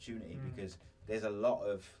missed opportunity because there's a lot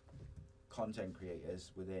of content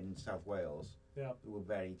creators within South Wales who were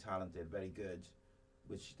very talented, very good,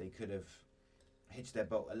 which they could have hitched their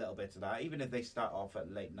boat a little bit to that, even if they start off at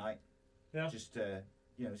late night, just to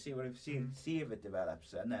see if it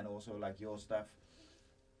develops, and then also like your stuff,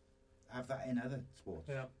 have that in other sports.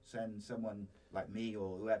 Send someone like me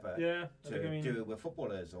or whoever to do it with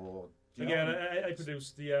footballers or. Again, I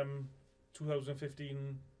produced the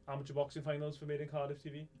 2015 amateur boxing finals for Made in Cardiff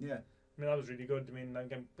TV. Yeah, I mean that was really good. I mean,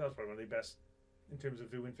 again, that's probably one of the best in terms of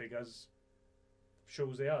viewing figures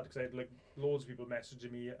shows they had, because I had like loads of people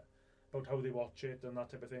messaging me about how they watch it and that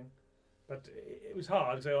type of thing. But it was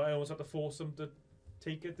hard because I almost had to force them to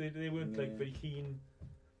take it. They weren't like very keen.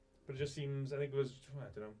 But it just seems, I think it was, I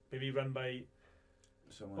don't know, maybe run by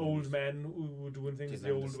old men who were doing things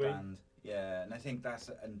the old way. Yeah, and I think that's,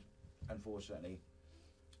 and unfortunately,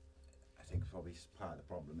 I think probably part of the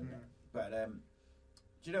problem, isn't it? But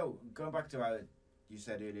do you know, going back to how you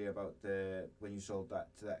said earlier about when you sold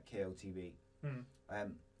that to that KOTV,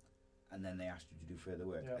 and then they asked you to do further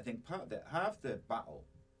work. I think half the battle,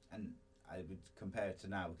 and I would compare it to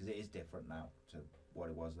now because it is different now to what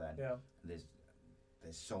it was then. Yeah.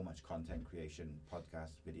 There's so much content creation,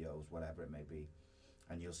 podcasts, videos, whatever it may be,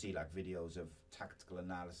 and you'll see like videos of tactical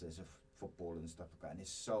analysis of football and stuff like that, and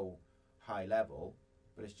it's so high level,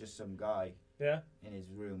 but it's just some guy in his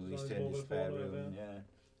room who's turned his spare room,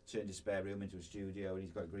 turned his spare room into a studio, and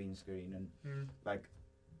he's got a green screen, and like,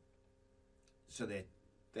 so there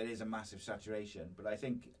is a massive saturation. But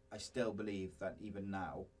I still believe that even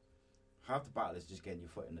now, half the battle is just getting your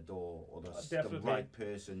foot in the door, or the right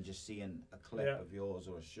person just seeing a clip of yours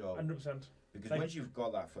or a show. 100%. Because like, once you've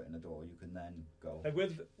got that foot in the door, you can then go. Like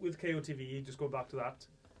with KOTV, just go back to that.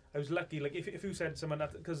 I was lucky. Like if you said someone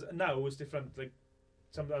that, because now it's different. Like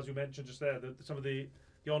some, as you mentioned just there, some of the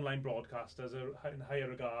online broadcasters are in higher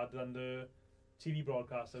regard than the TV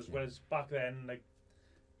broadcasters. Yeah. Whereas back then, like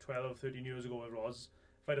 12, 13 years ago, it was.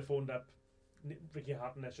 If I'd have phoned up Ricky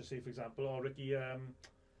Hatton, let's just say for example, or Ricky, do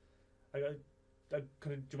you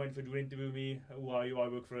mind if you do an interview with me? Who are you? I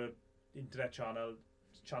work for a internet channel.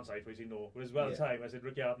 Chance I probably no, but as well at the time I said,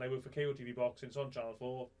 Ricky Hart and I work for KOTV Boxing, it's on Channel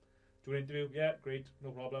 4. Do an interview? Yeah, great,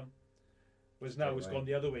 no problem. Whereas now it's gone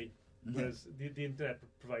the other way. Whereas the internet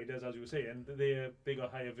providers, as you were saying, they're bigger,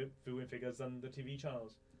 higher viewing figures than the TV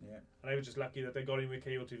channels. Yeah. And I was just lucky that I got in with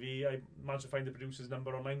KOTV. I managed to find the producer's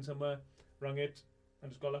number online somewhere, rang it,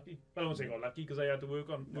 and just got lucky. Well, I won't say got lucky because I had to work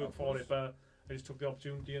for it, but I just took the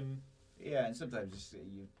opportunity and. Yeah, and sometimes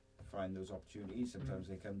you find those opportunities. Sometimes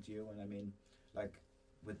they come to you, and I mean, like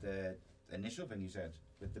with the initial thing you said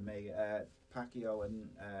with the Pacquiao and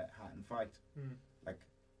Hatton fight, like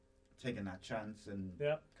taking that chance and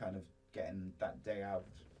kind of getting that day out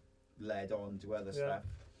led on to other stuff.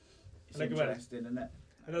 It's like interesting, isn't it?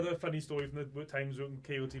 Another funny story from the times working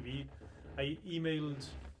KOTV, I emailed,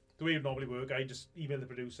 the way it would normally work, I just email the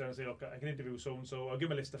producer and say, look, I can interview so-and-so, I'll give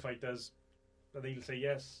him a list of fighters, and they'll say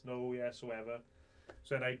yes, no, yes, whatever.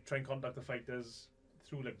 So then I try and contact the fighters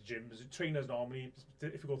through like the gyms. Trainers normally,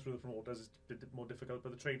 if you go through the promoters, it's a bit more difficult,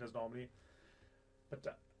 but the trainers normally.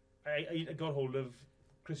 But I got hold of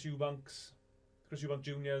Chris Eubank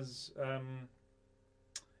Jr.'s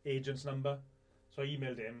agent's number. So I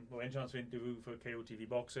emailed him, I went chance for interview for KOTV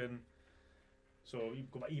Boxing. So you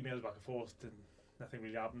got my emails back and forth and nothing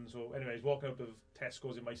really happened. So anyways, walking out of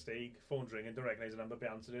Tesco's in my steak, phone's ringing, don't recognise the number, but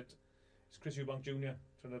I answered it. It's Chris Eubank Jr.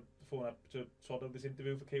 trying to phone up to sort out this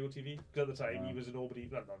interview for KOTV. Because at the time he was a nobody,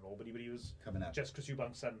 well, not nobody, but he was coming up. Just Chris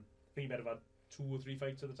Eubank's son. I think he might have had 2 or 3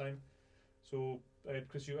 fights at the time. So I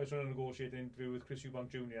was trying to negotiate an interview with Chris Eubank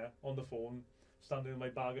Jr. on the phone, standing in my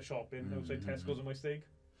bag of shopping outside Tesco's in my steak.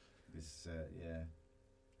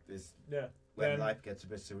 When life gets a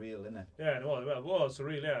bit surreal, isn't it? Yeah, it was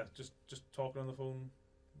surreal. Yeah, just talking on the phone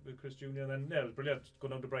with Chris Jr. and then it was brilliant.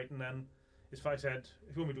 Going down to Brighton, then his father said,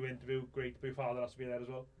 "If you want me to do an interview, great. But your father has to be there as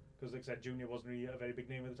well." Because, like I said, Junior wasn't really a very big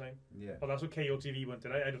name at the time. Yeah. Well, that's what KOTV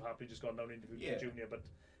wanted. I'd have happily just gone down and interviewed Junior, but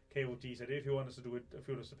KOT said, if you want us to do it, if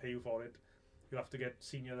you want us to pay you for it, you have to get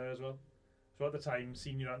Senior there as well. So at the time,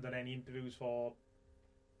 Senior hadn't done any interviews for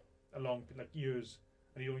a long, years,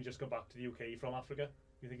 and he'd only just got back to the UK from Africa.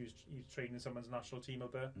 You think he's training someone's national team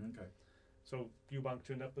out there. Okay. So Eubank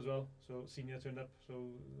turned up as well. So Senior turned up. So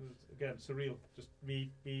it was, again, surreal. Just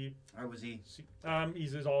me. How was he?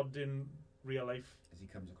 He's as odd in real life as he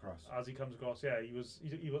comes across. Yeah, he was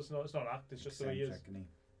not. It's not an act. It's just the way he is.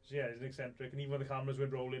 Yeah, he's an eccentric, and even when the cameras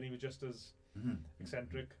went rolling, he was just as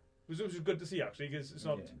eccentric. It was good to see actually, because it's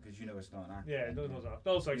not. Because it's not an act. Yeah, it doesn't know that.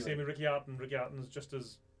 Also, same with Ricky Hatton. Ricky Hatton's just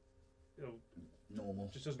as normal.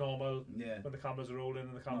 Just as normal. Yeah. When the cameras are rolling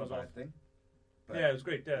and the cameras not a off. Bad thing. But yeah, it was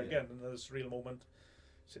great. Yeah, again, another surreal moment.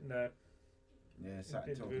 Sitting there. Yeah, sat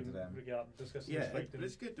and talking to them. Ricky Hatton discussing his fight.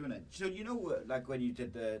 It's good doing it. So like when you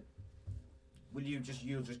did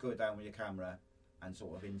you'll just go down with your camera and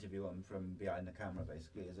sort of interview them from behind the camera,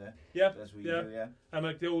 basically, is it? Yeah, that's what you do. Yeah, and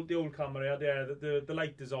like the old camera. Yeah, the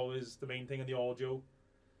light is always the main thing, and the audio.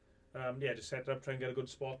 Just set it up, try and get a good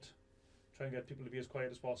spot, try and get people to be as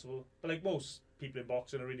quiet as possible. But like most people in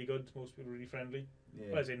boxing are really good. Most people are really friendly.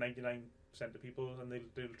 Yeah. Well, I say 99% of people, and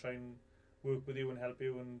they'll try and work with you and help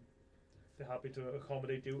you, and they're happy to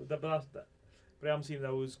accommodate you. But I haven't seen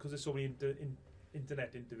those because there's so many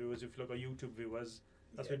internet interviewers. If you look at YouTube viewers,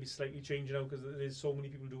 that's maybe slightly changing now because there's so many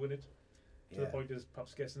people doing it. To the point is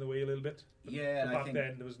perhaps gets in the way a little bit. But and back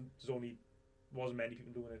then wasn't many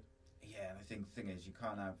people doing it. Yeah, and I think the thing is you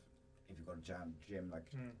can't have, if you've got a gym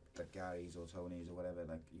like Gary's or Tony's or whatever,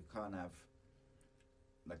 like you can't have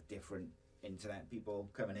like different internet people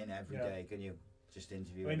coming in every day, can you? Just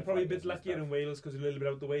interview. I mean, probably a bit luckier in Wales because a little bit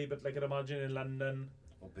out the way, but like I'd imagine in London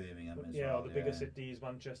or Birmingham as well. Yeah, or the bigger cities,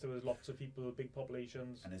 Manchester, there's lots of people, big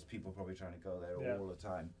populations. And there's people probably trying to go there all the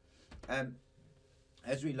time.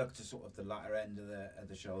 As we look to sort of the latter end of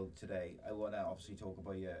the show today, I want to obviously talk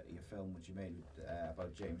about your film, which you made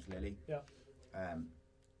about James Lilly. Yeah.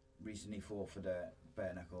 Recently fought for the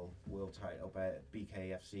bare knuckle world title,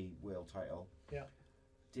 BKFC world title. Yeah.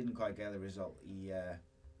 Didn't quite get the result he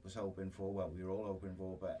was hoping for. Well, we were all hoping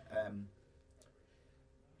for, but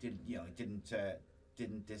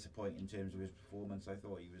didn't disappoint in terms of his performance. I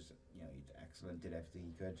thought he was, he did excellent, did everything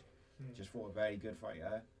he could. Just fought a very good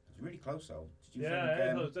fighter. It was really close though. Did you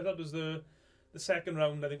think? I thought it was the second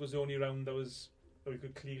round. I think was the only round that we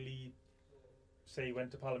could clearly say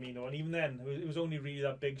went to Palomino, and even then it was only really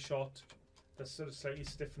that big shot that sort of slightly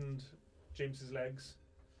stiffened James's legs,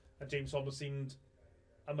 and James almost seemed.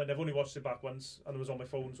 I mean, I've only watched it back once, and it was on my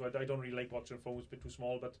phone, so I don't really like watching a phone. It's a bit too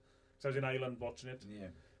small, but because I was in Ireland watching it. Yeah.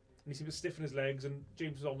 And he seemed to stiffen his legs, and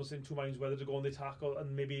James was almost in two minds whether to go on the tackle,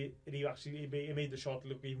 and maybe he made the shot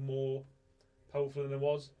look even more powerful than it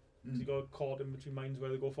was. He got caught in between minds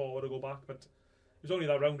whether to go forward or go back, but It was only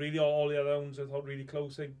that round really. All the other rounds I thought really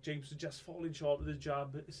close. I think James was just falling short with his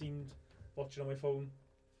jab. It seemed, watching on my phone.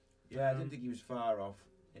 Yeah, I didn't think he was far off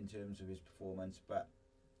in terms of his performance, but.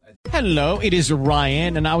 Hello, it is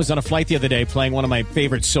Ryan, and I was on a flight the other day playing one of my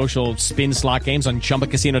favorite social spin slot games on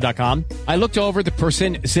ChumbaCasino.com. I looked over at the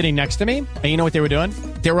person sitting next to me, and you know what they were doing?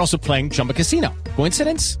 They were also playing Chumba Casino.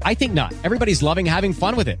 Coincidence? I think not. Everybody's loving having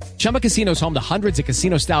fun with it. Chumba Casino is home to hundreds of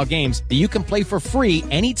casino-style games that you can play for free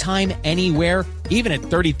anytime, anywhere, even at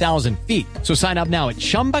 30,000 feet. So sign up now at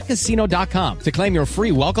ChumbaCasino.com to claim your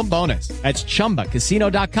free welcome bonus. That's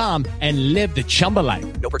ChumbaCasino.com and live the Chumba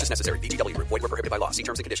life. No purchase necessary. VGW. Void were prohibited by law. See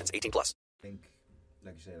terms and conditions. 18+. I think,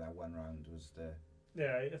 like you say, that one round was the.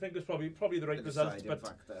 Yeah, I think it was probably the right result, but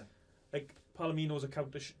factor. like Palomino's a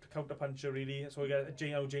counter puncher really. So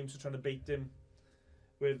James was trying to bait him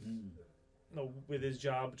with with his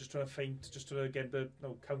jab, just trying to feint, just to get the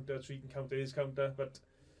counter, so he can counter his counter. But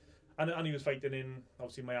and he was fighting in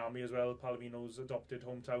obviously Miami as well, Palomino's adopted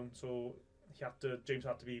hometown. So James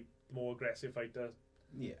had to be the more aggressive fighter.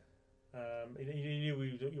 Yeah. He knew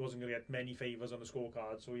he wasn't going to get many favours on the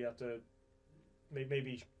scorecard, so he had to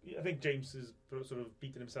maybe. I think James is sort of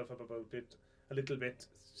beating himself up about it a little bit,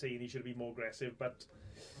 saying he should be more aggressive. But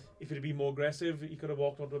if he'd been more aggressive, he could have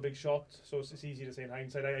walked onto a big shot. So it's easy to say in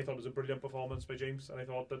hindsight. I thought it was a brilliant performance by James, and I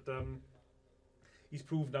thought that he's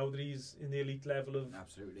proved now that he's in the elite level of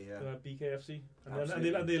absolutely, yeah. BKFC,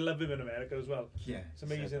 and they love him in America as well. Yeah, it's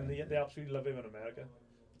amazing. They absolutely love him in America.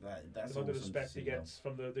 That's the awesome respect he gets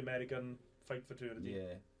from the American fight fraternity.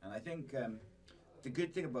 Yeah, and I think the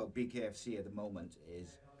good thing about BKFC at the moment is,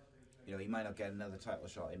 he might not get another title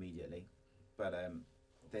shot immediately, but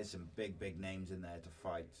there's some big names in there to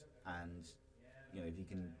fight, and if you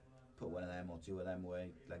can put one of them or two of them away,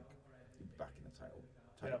 like you'll be back in the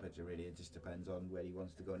title picture. Really, it just depends on where he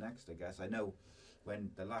wants to go next. I guess I know when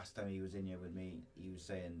the last time he was in here with me, he was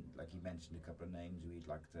saying, like, he mentioned a couple of names who he'd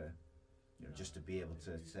like to. Just to be able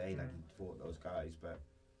to say like he fought those guys, but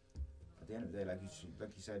at the end of the day, like you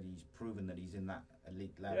said, he's proven that he's in that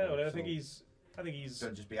elite level. Yeah, well, I think he's.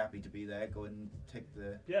 Don't just be happy to be there. Go and take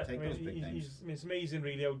those big names. It's amazing,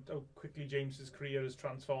 really, how quickly James's career has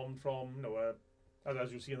transformed from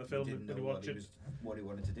as you see in the film when you watch it. What he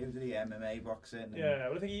wanted to do, did he? MMA, boxing. Yeah,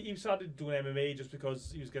 well, I think he started doing MMA just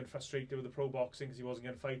because he was getting frustrated with the pro boxing because he wasn't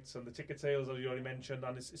getting fights and the ticket sales, as you already mentioned,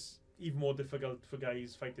 and it's even more difficult for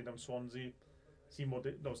guys fighting down Swansea.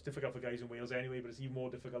 It's difficult for guys in Wales anyway, but it's even more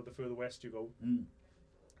difficult the further west you go.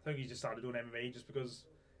 I think he just started doing MMA just because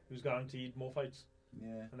he was guaranteed more fights.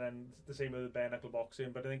 Yeah. And then the same with bare knuckle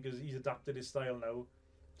boxing, but I think he's adapted his style now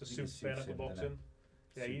to suit bare knuckle boxing.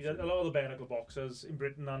 Yeah, a lot of the bare knuckle boxers in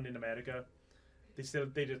Britain and in America, they still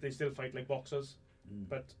fight like boxers.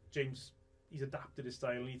 But James, he's adapted his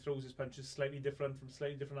style and he throws his punches slightly different from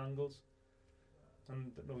slightly different angles.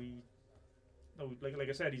 And like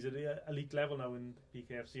I said, he's at the elite level now in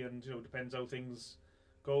BKFC, and depends how things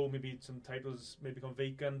go. Maybe some titles may become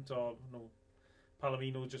vacant, or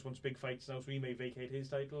Palomino just wants big fights now, so he may vacate his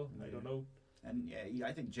title. I don't know. And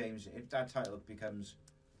I think James, if that title becomes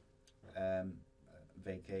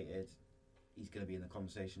vacated, he's going to be in the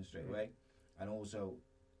conversation straight away. And also,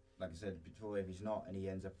 like I said before, if he's not and he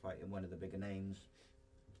ends up fighting one of the bigger names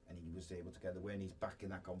and he was able to get the win, he's back in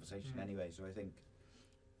that conversation anyway. So I think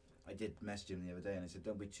I did message him the other day and I said,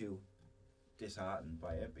 don't be too disheartened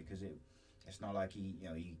by it, because it's not like he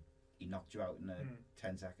knocked you out in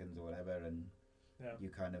 10 seconds or whatever, and you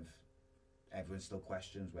kind of, everyone still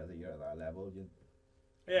questions whether you're at that level.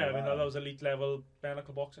 I mean, that was elite level bare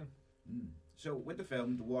knuckle boxing. So with the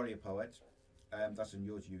film The Warrior Poet, that's on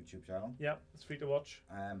your YouTube channel. Yeah, it's free to watch.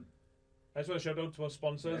 I just want to shout out to our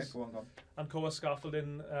sponsors. Yeah, go on. And Coa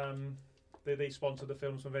Scaffolding, they sponsored the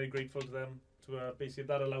film, so I'm very grateful to them. To basically,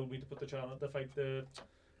 that allowed me to put the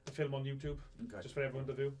film on YouTube, just for everyone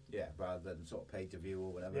to view. Yeah, rather than sort of pay to view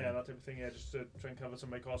or whatever. Yeah, that type of thing. Yeah, just to try and cover some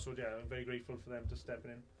of my costs. So yeah, I'm very grateful for them to step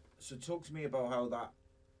in. So talk to me about how that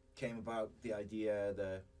came about. The idea,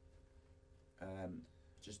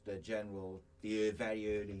 just the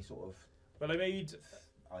very early sort of. Well, I made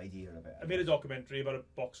idea of it. I made a documentary about a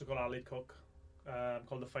boxer called Ali Cook,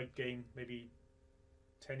 called The Fight Game, maybe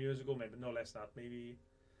 10 years ago, maybe no less than that. Maybe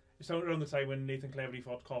it's around the time when Nathan Cleverly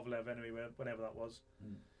fought Kovalev. Anyway, whenever that was.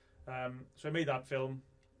 So I made that film.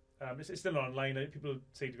 It's still online. People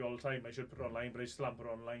say to me all the time I should put it online, but I still haven't put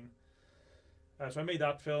it online. So I made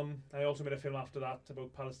that film. I also made a film after that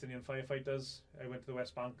about Palestinian firefighters. I went to the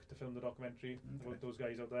West Bank to film the documentary about those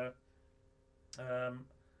guys out there.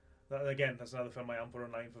 That's another film I haven't put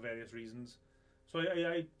online for various reasons. So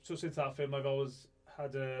so since that film, I've always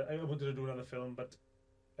had I wanted to do another film, but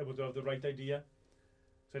I wanted to have the right idea.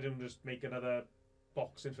 So I didn't just make another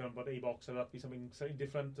boxing film, but a boxer, that'd be something slightly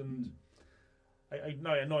different. And I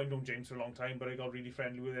know I've known James for a long time, but I got really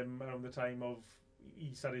friendly with him around the time of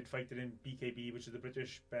he started fighting in BKB, which is the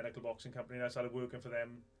British Bare Knuckle Boxing Company, and I started working for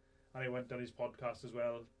them, and I went on his podcast as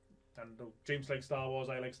well. And James likes Star Wars,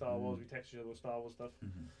 I like Star Wars, we text each other about Star Wars stuff.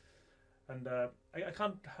 And I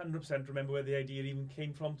can't 100% remember where the idea even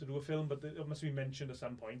came from to do a film, but it must have been mentioned at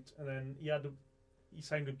some point. And then he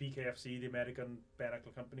signed with BKFC, the American Bare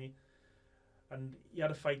Knuckle Company, and he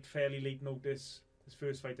had a fight fairly late notice, his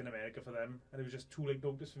first fight in America for them, and it was just too late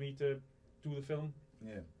notice for me to do the film.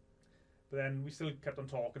 Yeah. But then we still kept on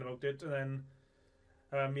talking about it, and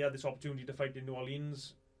then he had this opportunity to fight in New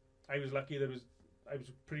Orleans. I was lucky that I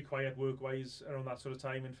was pretty quiet work-wise around that sort of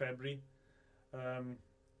time in February.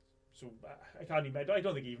 So I can't even. I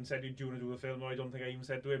don't think he even said, "Do you want to do the film?" Or I don't think I even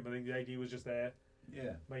said to him. I think the idea was just there.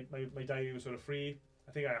 Yeah. My diary was sort of free.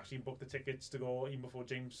 I think I actually booked the tickets to go even before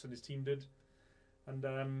James and his team did. And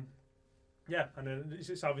and then it's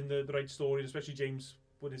just having the right story, especially James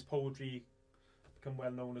with his poetry become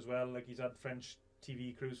well known as well. Like he's had French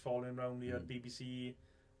TV crews following around. He had BBC,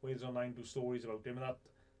 Wales Online do stories about him, and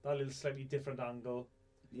that little slightly different angle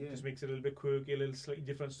just makes it a little bit quirky, a little slightly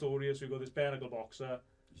different story. So you got this bare knuckle boxer.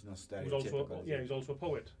 He's not stereotypical. He's also a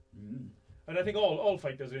poet. And I think all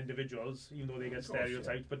fighters are individuals, even though they get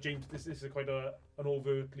stereotyped. But James, this is quite an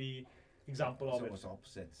overtly example of it. It's almost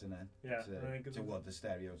opposites, isn't it? Yeah. To what the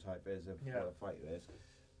stereotype is of what a fighter is.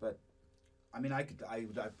 But I mean, I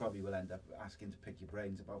probably will end up asking to pick your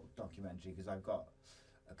brains about documentary, because I've got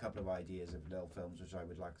a couple of ideas of little films which I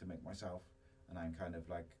would like to make myself, and I'm kind of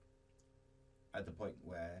like at the point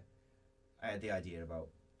where I had the idea about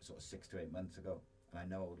sort of 6 to 8 months ago, and I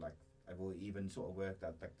know like I've even sort of worked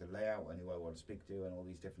out like the layout and who I want to speak to and all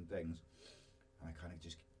these different things, and I kind of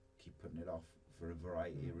just keep putting it off for a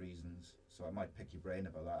variety of reasons. So I might pick your brain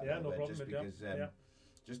about that. Yeah, no problem. Just because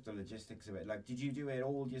just the logistics of it. Like, did you do it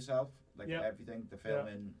all yourself? Like everything, the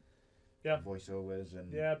filming, voiceovers,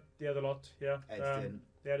 and the other lot, editing,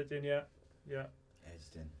 the editing,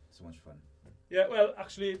 editing. So much fun. Yeah, well,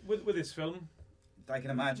 actually, with this film, I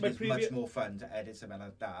can imagine it's much more fun to edit something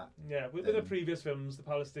like that. Yeah, with the previous films, the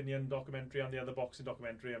Palestinian documentary and the other boxing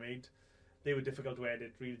documentary I made, they were difficult to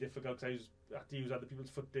edit, really difficult, because I had to use other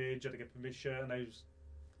people's footage, I had to get permission, and I was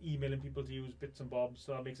emailing people to use bits and bobs,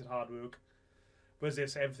 so that makes it hard work. Whereas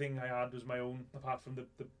this, everything I had was my own, apart from the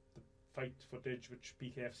fight footage, which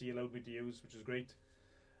BKFC allowed me to use, which is great.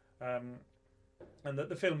 And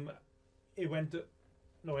the film, it went...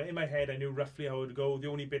 No, in my head I knew roughly how it would go. The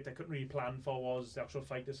only bit I couldn't really plan for was the actual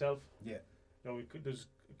fight itself. Yeah. There's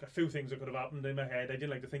a few things that could have happened in my head. I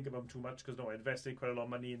didn't like to think about them too much, because I invested quite a lot of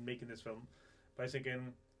money in making this film. But I was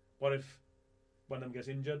thinking, what if one of them gets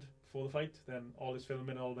injured before the fight? Then all this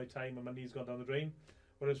filming, all my time and money's gone down the drain.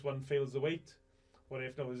 What if one fails the weight? What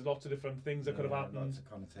if there's lots of different things that could have happened. Lots of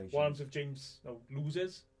connotations. What happens if James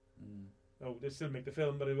loses? They still make the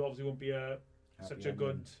film, but it obviously won't be such a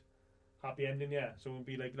good happy ending, so it won't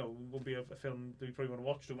be like, it won't be a film that you probably want to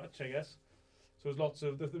watch too much, I guess. So there's lots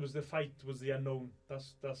of, there was the fight was the unknown.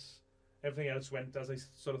 That's everything else went as I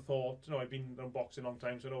sort of thought. I've been on boxing a long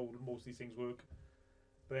time, so I know most of these things work.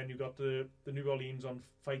 But then you got the New Orleans on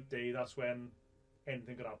fight day. That's when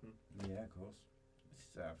anything could happen. Yeah, of course.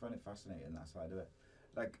 I find it fascinating, that side of it.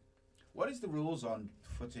 Like, what is the rules on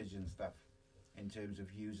footage and stuff in terms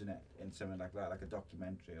of using it in something like that, like a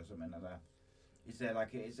documentary or something like that? Is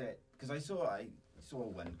it because I saw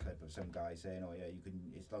one clip of some guy saying, you can,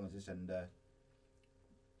 as long as it's under a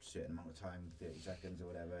certain amount of time, 30 seconds or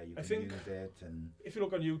whatever, you can use it. And if you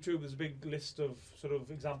look on YouTube, there's a big list of sort of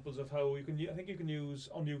examples of how you can. I think you can use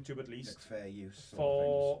on YouTube at least, like fair use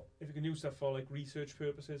for if you can use stuff for like research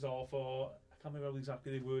purposes or for, I can't remember how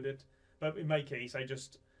exactly they word it, but in my case, I don't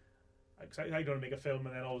want to make a film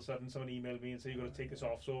and then all of a sudden someone emailed me and said you've got to take this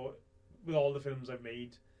off. So with all the films I've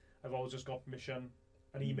made, I've always just got permission,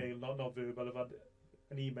 an email, not verbal. I've had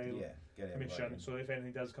an email permission. So if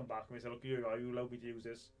anything does come back and we say, look, you allow me to use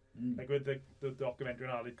this. Like with the documentary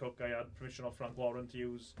on Alid Cook, I had permission of Frank Warren to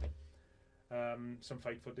use some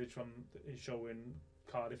fight footage from his show in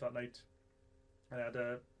Cardiff that night. And I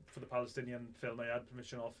had for the Palestinian film, I had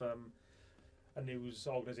permission of a news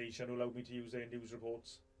organisation who allowed me to use their news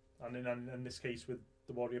reports. And in this case, with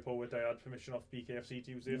the Warrior Poet, I had permission of BKFC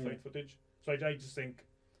to use their fight footage. So I just think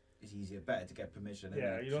it's better to get permission.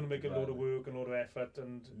 Yeah, you don't want to make a load of work and a load of effort,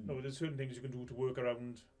 and there's certain things you can do to work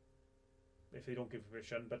around if they don't give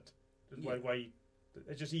permission. But why?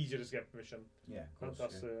 It's just easier to get permission. Yeah, of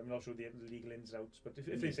course. I'm not sure the legal ins and outs, but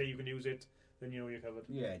if they say you can use it, then you're covered.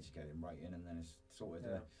 Yeah, just get it in writing and then it's sorted.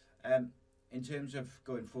 In terms of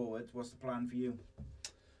going forward, what's the plan for you?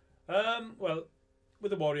 Well,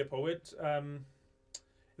 with the Warrior Poet, it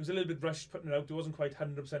was a little bit rushed putting it out. It wasn't quite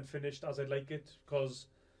 100% finished as I'd like it, because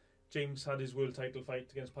James had his world title fight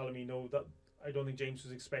against Palomino. That I don't think James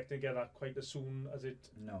was expecting to get that quite as soon as it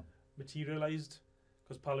materialised,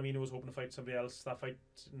 because Palomino was hoping to fight somebody else. That fight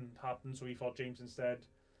didn't happen, so he fought James instead.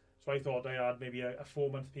 So I thought I had maybe a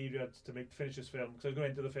 4-month period to finish this film, because I was going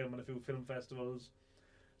into the film on a few film festivals.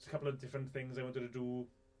 There's a couple of different things I wanted to do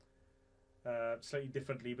slightly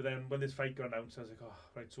differently, but then when this fight got announced, I was like, oh,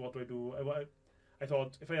 right, so what do I do? I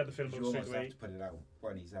thought if I had the film out straight away, have to put it out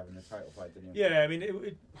when he's having a title fight, didn't you? Yeah, I mean,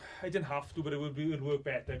 I didn't have to, but it would work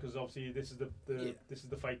better, because obviously this is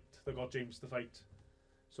the fight that got James the fight.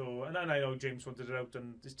 So, and I know James wanted it out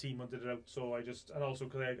and his team wanted it out, so and also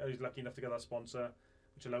because I was lucky enough to get that sponsor,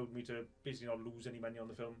 which allowed me to basically not lose any money on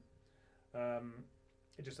the film.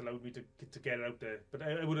 It just allowed me to get it out there. But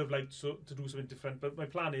I would have liked to do something different. But my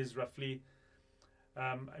plan is roughly,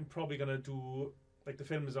 I'm probably going to do, like, the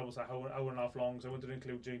film is almost an hour and a half long, so I wanted to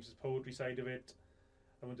include James's poetry side of it.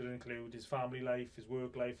 I wanted to include his family life, his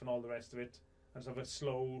work life, and all the rest of it. And just have a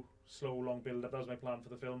slow, long build up. That was my plan for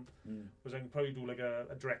the film. Was I can probably do like a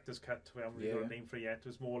director's cut, where I haven't really got a name for it yet. It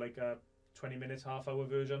was more like a 20 minutes, half-hour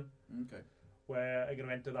version. Okay. Where I'm going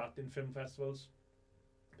to enter that in film festivals.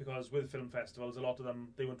 Because with film festivals, a lot of them,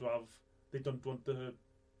 they don't want the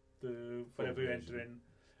whatever you enter in.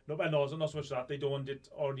 No, but no, not so much that. They don't want it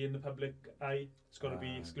already in the public eye. It's got to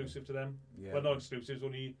be exclusive to them. Yeah. Well, not exclusive, it's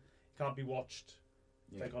only, it can't be watched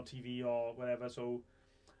like on TV or whatever, so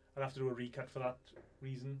I'll have to do a recut for that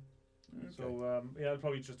reason. Okay. So, I'll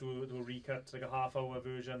probably just do a recut, like a half-hour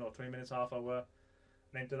version or 20 minutes, half-hour,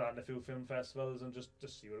 and enter that in a few film festivals and just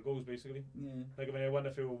see where it goes, basically. Yeah. Like, I mean, I won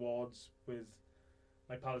a few awards with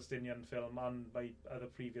my Palestinian film and my other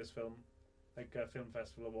previous film, like film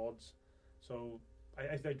festival awards. So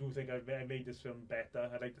I do think I made this film better.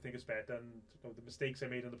 I'd like to think it's better, and the mistakes I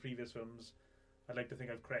made in the previous films, I'd like to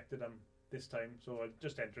think I've corrected them this time. So I'll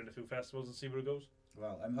just enter in a few festivals and see where it goes.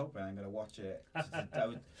 Well, I'm hoping I'm going to watch it.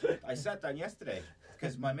 I sat down yesterday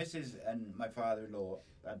because my missus and my father-in-law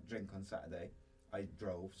had a drink on Saturday. I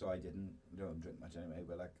drove, so I don't drink much anyway.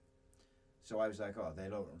 But so I was like, oh,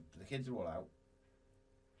 the kids are all out.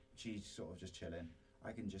 She's sort of just chilling.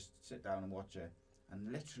 I can just sit down and watch it.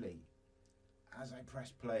 And literally, as I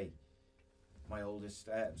press play, my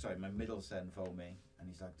middle son phoned me, and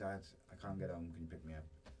he's like, Dad, I can't get home. Can you pick me up?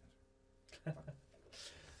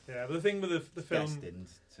 Yeah, but the thing with the film, destined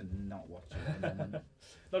to not watch it.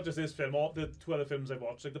 Not just this film, or the 2 other films I've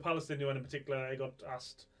watched, like the Palestinian one in particular, I got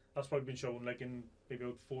asked. That's probably been shown like in maybe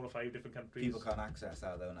about 4 or 5 different countries. People can't access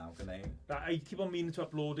that though now, can they? I keep on meaning to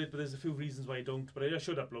upload it, but there's a few reasons why I don't. But I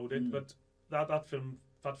should upload it. But that film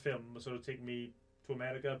was sort of taking me to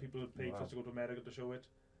America. People paid for us to go to America to show it,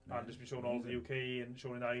 and it's been shown all over the UK and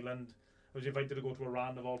shown in Ireland. I was invited to go to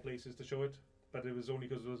Iran of all places to show it, but it was only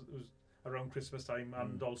because it was around Christmas time,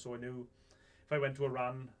 and also I knew if I went to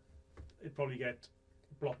Iran, it'd probably get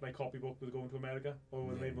blocked my copybook with going to America, or it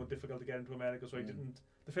would have made it more difficult to get into America. So I didn't.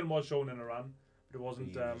 The film was shown in Iran, but it wasn't.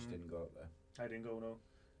 You just didn't go up there. I didn't go, no.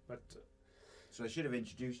 But so I should have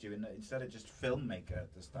introduced you instead of just filmmaker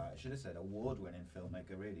at the start. I should have said award-winning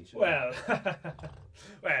filmmaker, really. Well,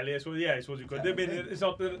 I suppose you could. I mean, it's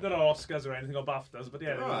not they're not Oscars or anything or BAFTAs, but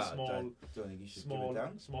yeah, they're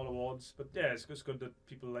small awards. But yeah, it's good that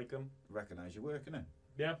people like them. Recognise your work, innit?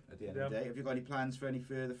 Yeah. At the end of the day, have you got any plans for any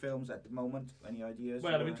further films at the moment? Any ideas?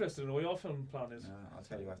 Well, I'm interested in what your film plan is. I'll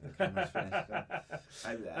tell you after the camera's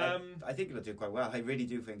finished. I think it'll do quite well. I really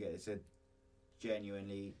do think it's a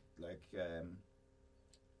genuinely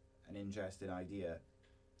an interesting idea,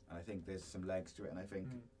 and I think there's some legs to it. And I think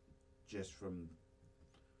just from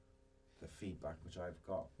the feedback which I've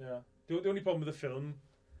got, the only problem with the film,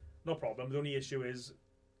 no problem. The only issue is,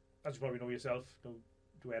 as you probably know yourself,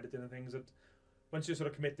 do editing and things, that once you're sort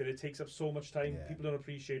of committed, it takes up so much time. People don't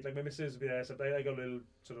appreciate. Like my missus will be there, so I got a little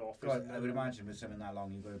sort of office. God, I would imagine with something that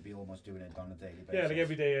long, you've got to be almost doing it on a daily basis. Yeah, like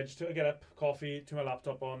every day, I get up, coffee, turn my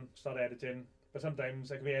laptop on, start editing. But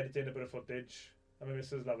sometimes I can be editing a bit of footage, and my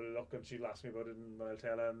missus will have a look, and she'll ask me about it, and I'll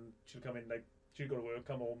tell her, and she'll come in, she'll go to work,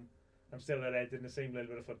 come home, I'm still editing the same little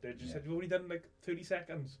bit of footage. She said, you've only done 30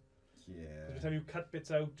 seconds. Yeah. Every time you cut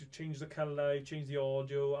bits out, you change the colour, you change the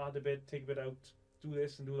audio, add a bit, take a bit out, do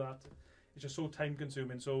this and do that. It's just so time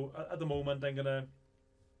consuming. So at the moment, I haven't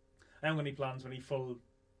got any plans for any full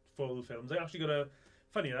films. I actually got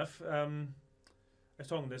funny enough, I was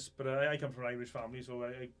talking this, but I come from an Irish family, so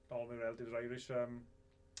all my relatives are Irish. I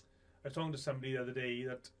was talking to somebody the other day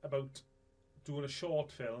about doing a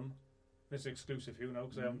short film. It's exclusive here now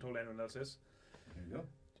because I haven't told anyone else this. There you go.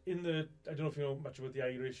 I don't know if you know much about the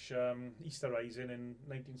Irish Easter Rising in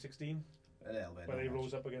 1916. A little bit. Where they not much,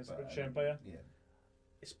 rose up against the but, British Empire. Yeah.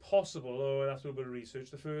 It's possible, though, I'd have to do a bit of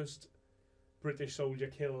research. The first British soldier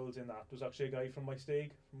killed in that was actually a guy from my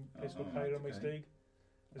steg, from a place called Cairo, my steg.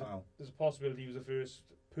 There's a possibility he was the first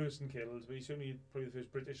person killed, but he's certainly probably the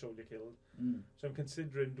first British soldier killed. So I'm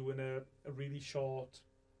considering doing a really short,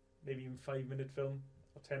 maybe even 5-minute film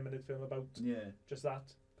or 10-minute film about just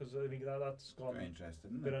that, because I think that's gone very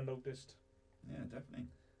interesting, a bit unnoticed. Yeah, definitely.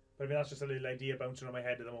 But I mean, that's just a little idea bouncing on my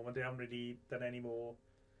head at the moment. I haven't really done any more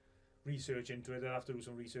research into it. I'll have to do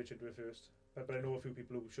some research into it first. But I know a few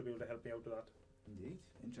people who should be able to help me out with that. Indeed,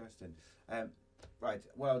 interesting. Right,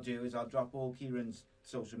 what I'll do is I'll drop all Ciaran's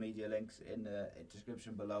social media links in the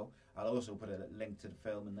description below. I'll also put a link to the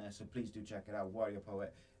film in there, so please do check it out. Warrior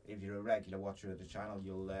Poet. If you're a regular watcher of the channel,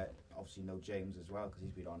 you'll obviously know James as well, because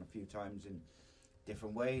he's been on a few times in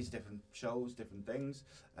different ways, different shows, different things.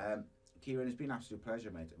 Ciaran, it's been an absolute pleasure,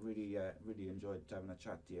 mate. Really enjoyed having a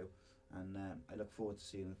chat to you, and I look forward to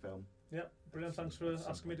seeing the film. Yeah, brilliant. Thanks for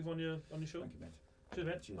asking me to go on your show. Thank you, mate. Cheers,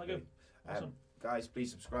 mate. Cheers, thank you. Awesome. Guys, please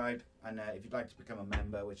subscribe, and if you'd like to become a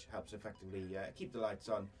member, which helps effectively keep the lights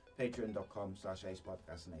on,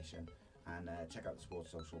 patreon.com/AcePodcastNation, and check out the Sports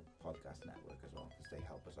Social Podcast Network as well, because they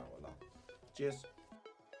help us out a lot. Cheers.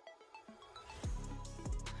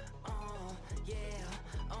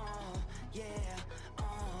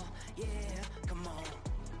 Come on.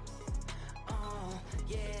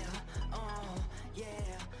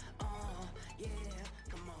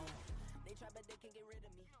 Come on. They try, but they can't get rid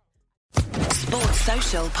of me. Sports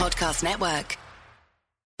Social Podcast Network.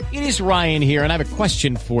 It is Ryan here, and I have a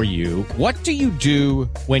question for you. What do you do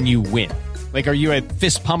when you win? Like, are you a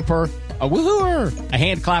fist pumper, a woohooer, a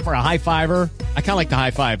hand clapper, a high fiver? I kind of like the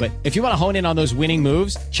high five, but if you want to hone in on those winning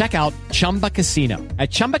moves, check out Chumba Casino. At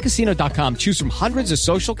ChumbaCasino.com, choose from hundreds of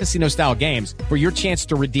social casino-style games for your chance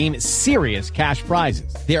to redeem serious cash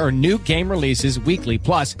prizes. There are new game releases weekly,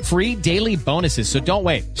 plus free daily bonuses, so don't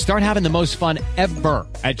wait. Start having the most fun ever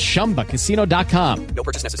at ChumbaCasino.com. No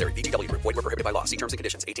purchase necessary. VGW. Void where prohibited by law. See terms and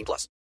conditions. 18+.